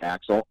 33-inch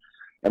axle,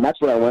 and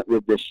that's what I went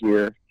with this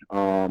year.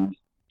 So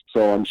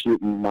I'm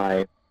shooting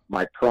my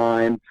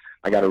Prime.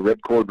 I got a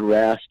ripcord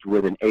rest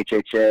with an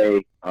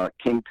HHA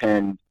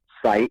Kingpin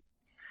sight,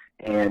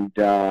 and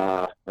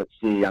let's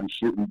see, I'm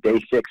shooting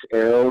Day 6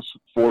 arrows,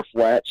 4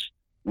 fletch,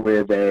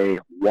 with a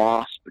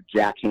Wasp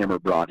jackhammer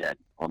broadhead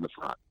on the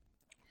front.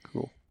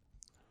 Cool.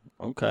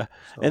 Okay.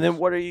 And then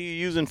what are you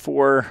using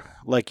for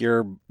like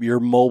your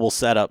mobile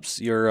setups?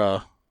 You're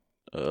a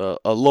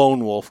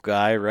lone wolf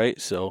guy,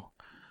 right? So.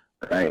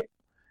 Right.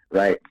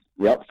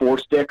 Yep. 4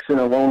 sticks and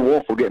a lone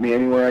wolf will get me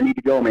anywhere I need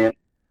to go, man.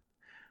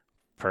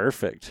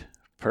 Perfect.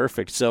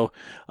 So,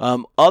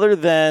 other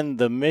than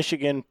the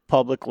Michigan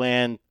public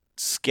land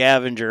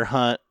scavenger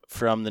hunt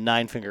from the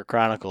Nine Finger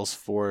Chronicles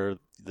for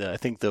I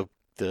think the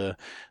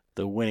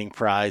winning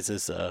prize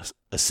is a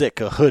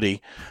Sitka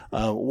hoodie.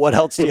 What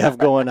else do you have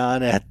going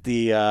on at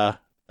the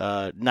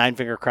Nine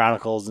Finger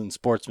Chronicles and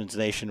Sportsman's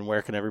Nation?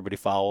 Where can everybody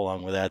follow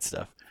along with that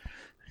stuff?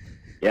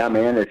 Yeah,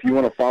 man. If you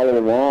want to follow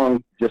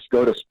along, just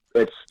go to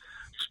it's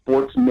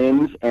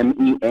Sportsman's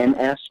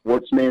MENS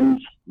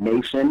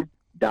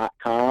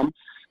sportsmansnation.com.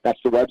 That's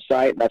the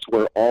website. That's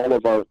where all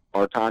of our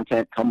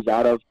content comes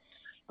out of.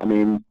 I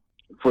mean,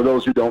 for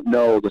those who don't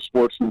know, the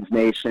Sportsman's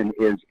Nation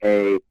is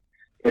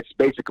it's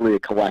basically a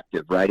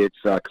collective, right? It's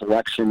a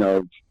collection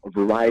of a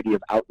variety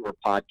of outdoor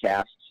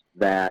podcasts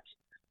that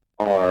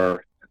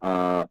are,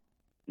 bear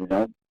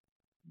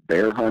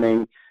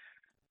hunting,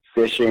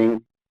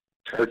 fishing,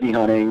 turkey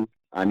hunting.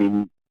 I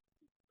mean,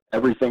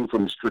 everything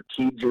from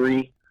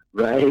strategery,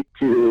 right,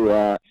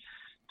 to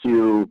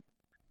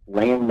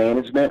land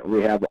management.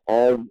 We have a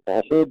whole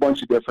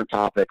bunch of different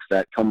topics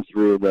that come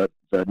through the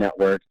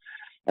network.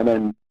 And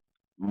then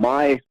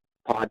my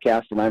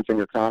podcast, the Nine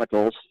Finger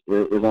Chronicles,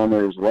 is on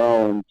there as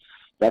well. And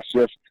that's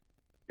just,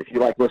 if you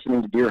like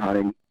listening to deer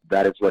hunting,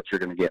 that is what you're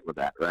going to get with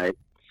that, right?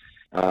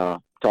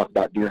 Talk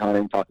about deer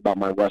hunting, talk about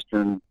my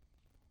Western,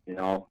 and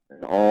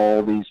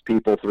all these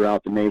people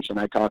throughout the nation.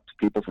 I talk to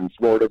people from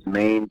Florida to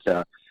Maine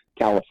to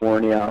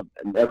California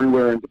and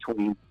everywhere in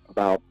between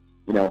about,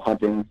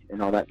 hunting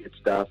and all that good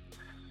stuff.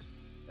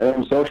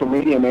 And social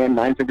media, man,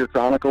 Nine Finger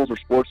Chronicles or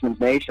Sportsman's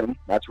Nation,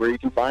 that's where you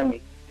can find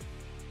me.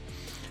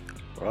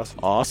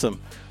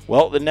 Awesome.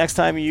 Well, the next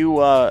time you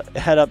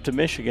head up to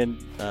Michigan,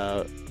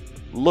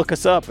 look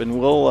us up and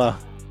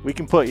we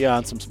can put you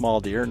on some small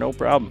deer, no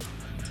problem.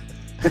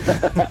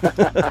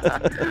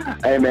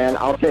 Hey, man,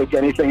 I'll take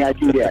anything I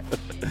can get.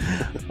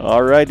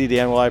 All righty,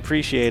 Dan. Well, I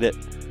appreciate it.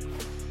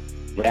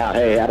 Yeah,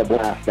 hey, had a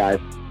blast, guys.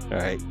 All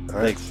right.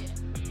 Thanks.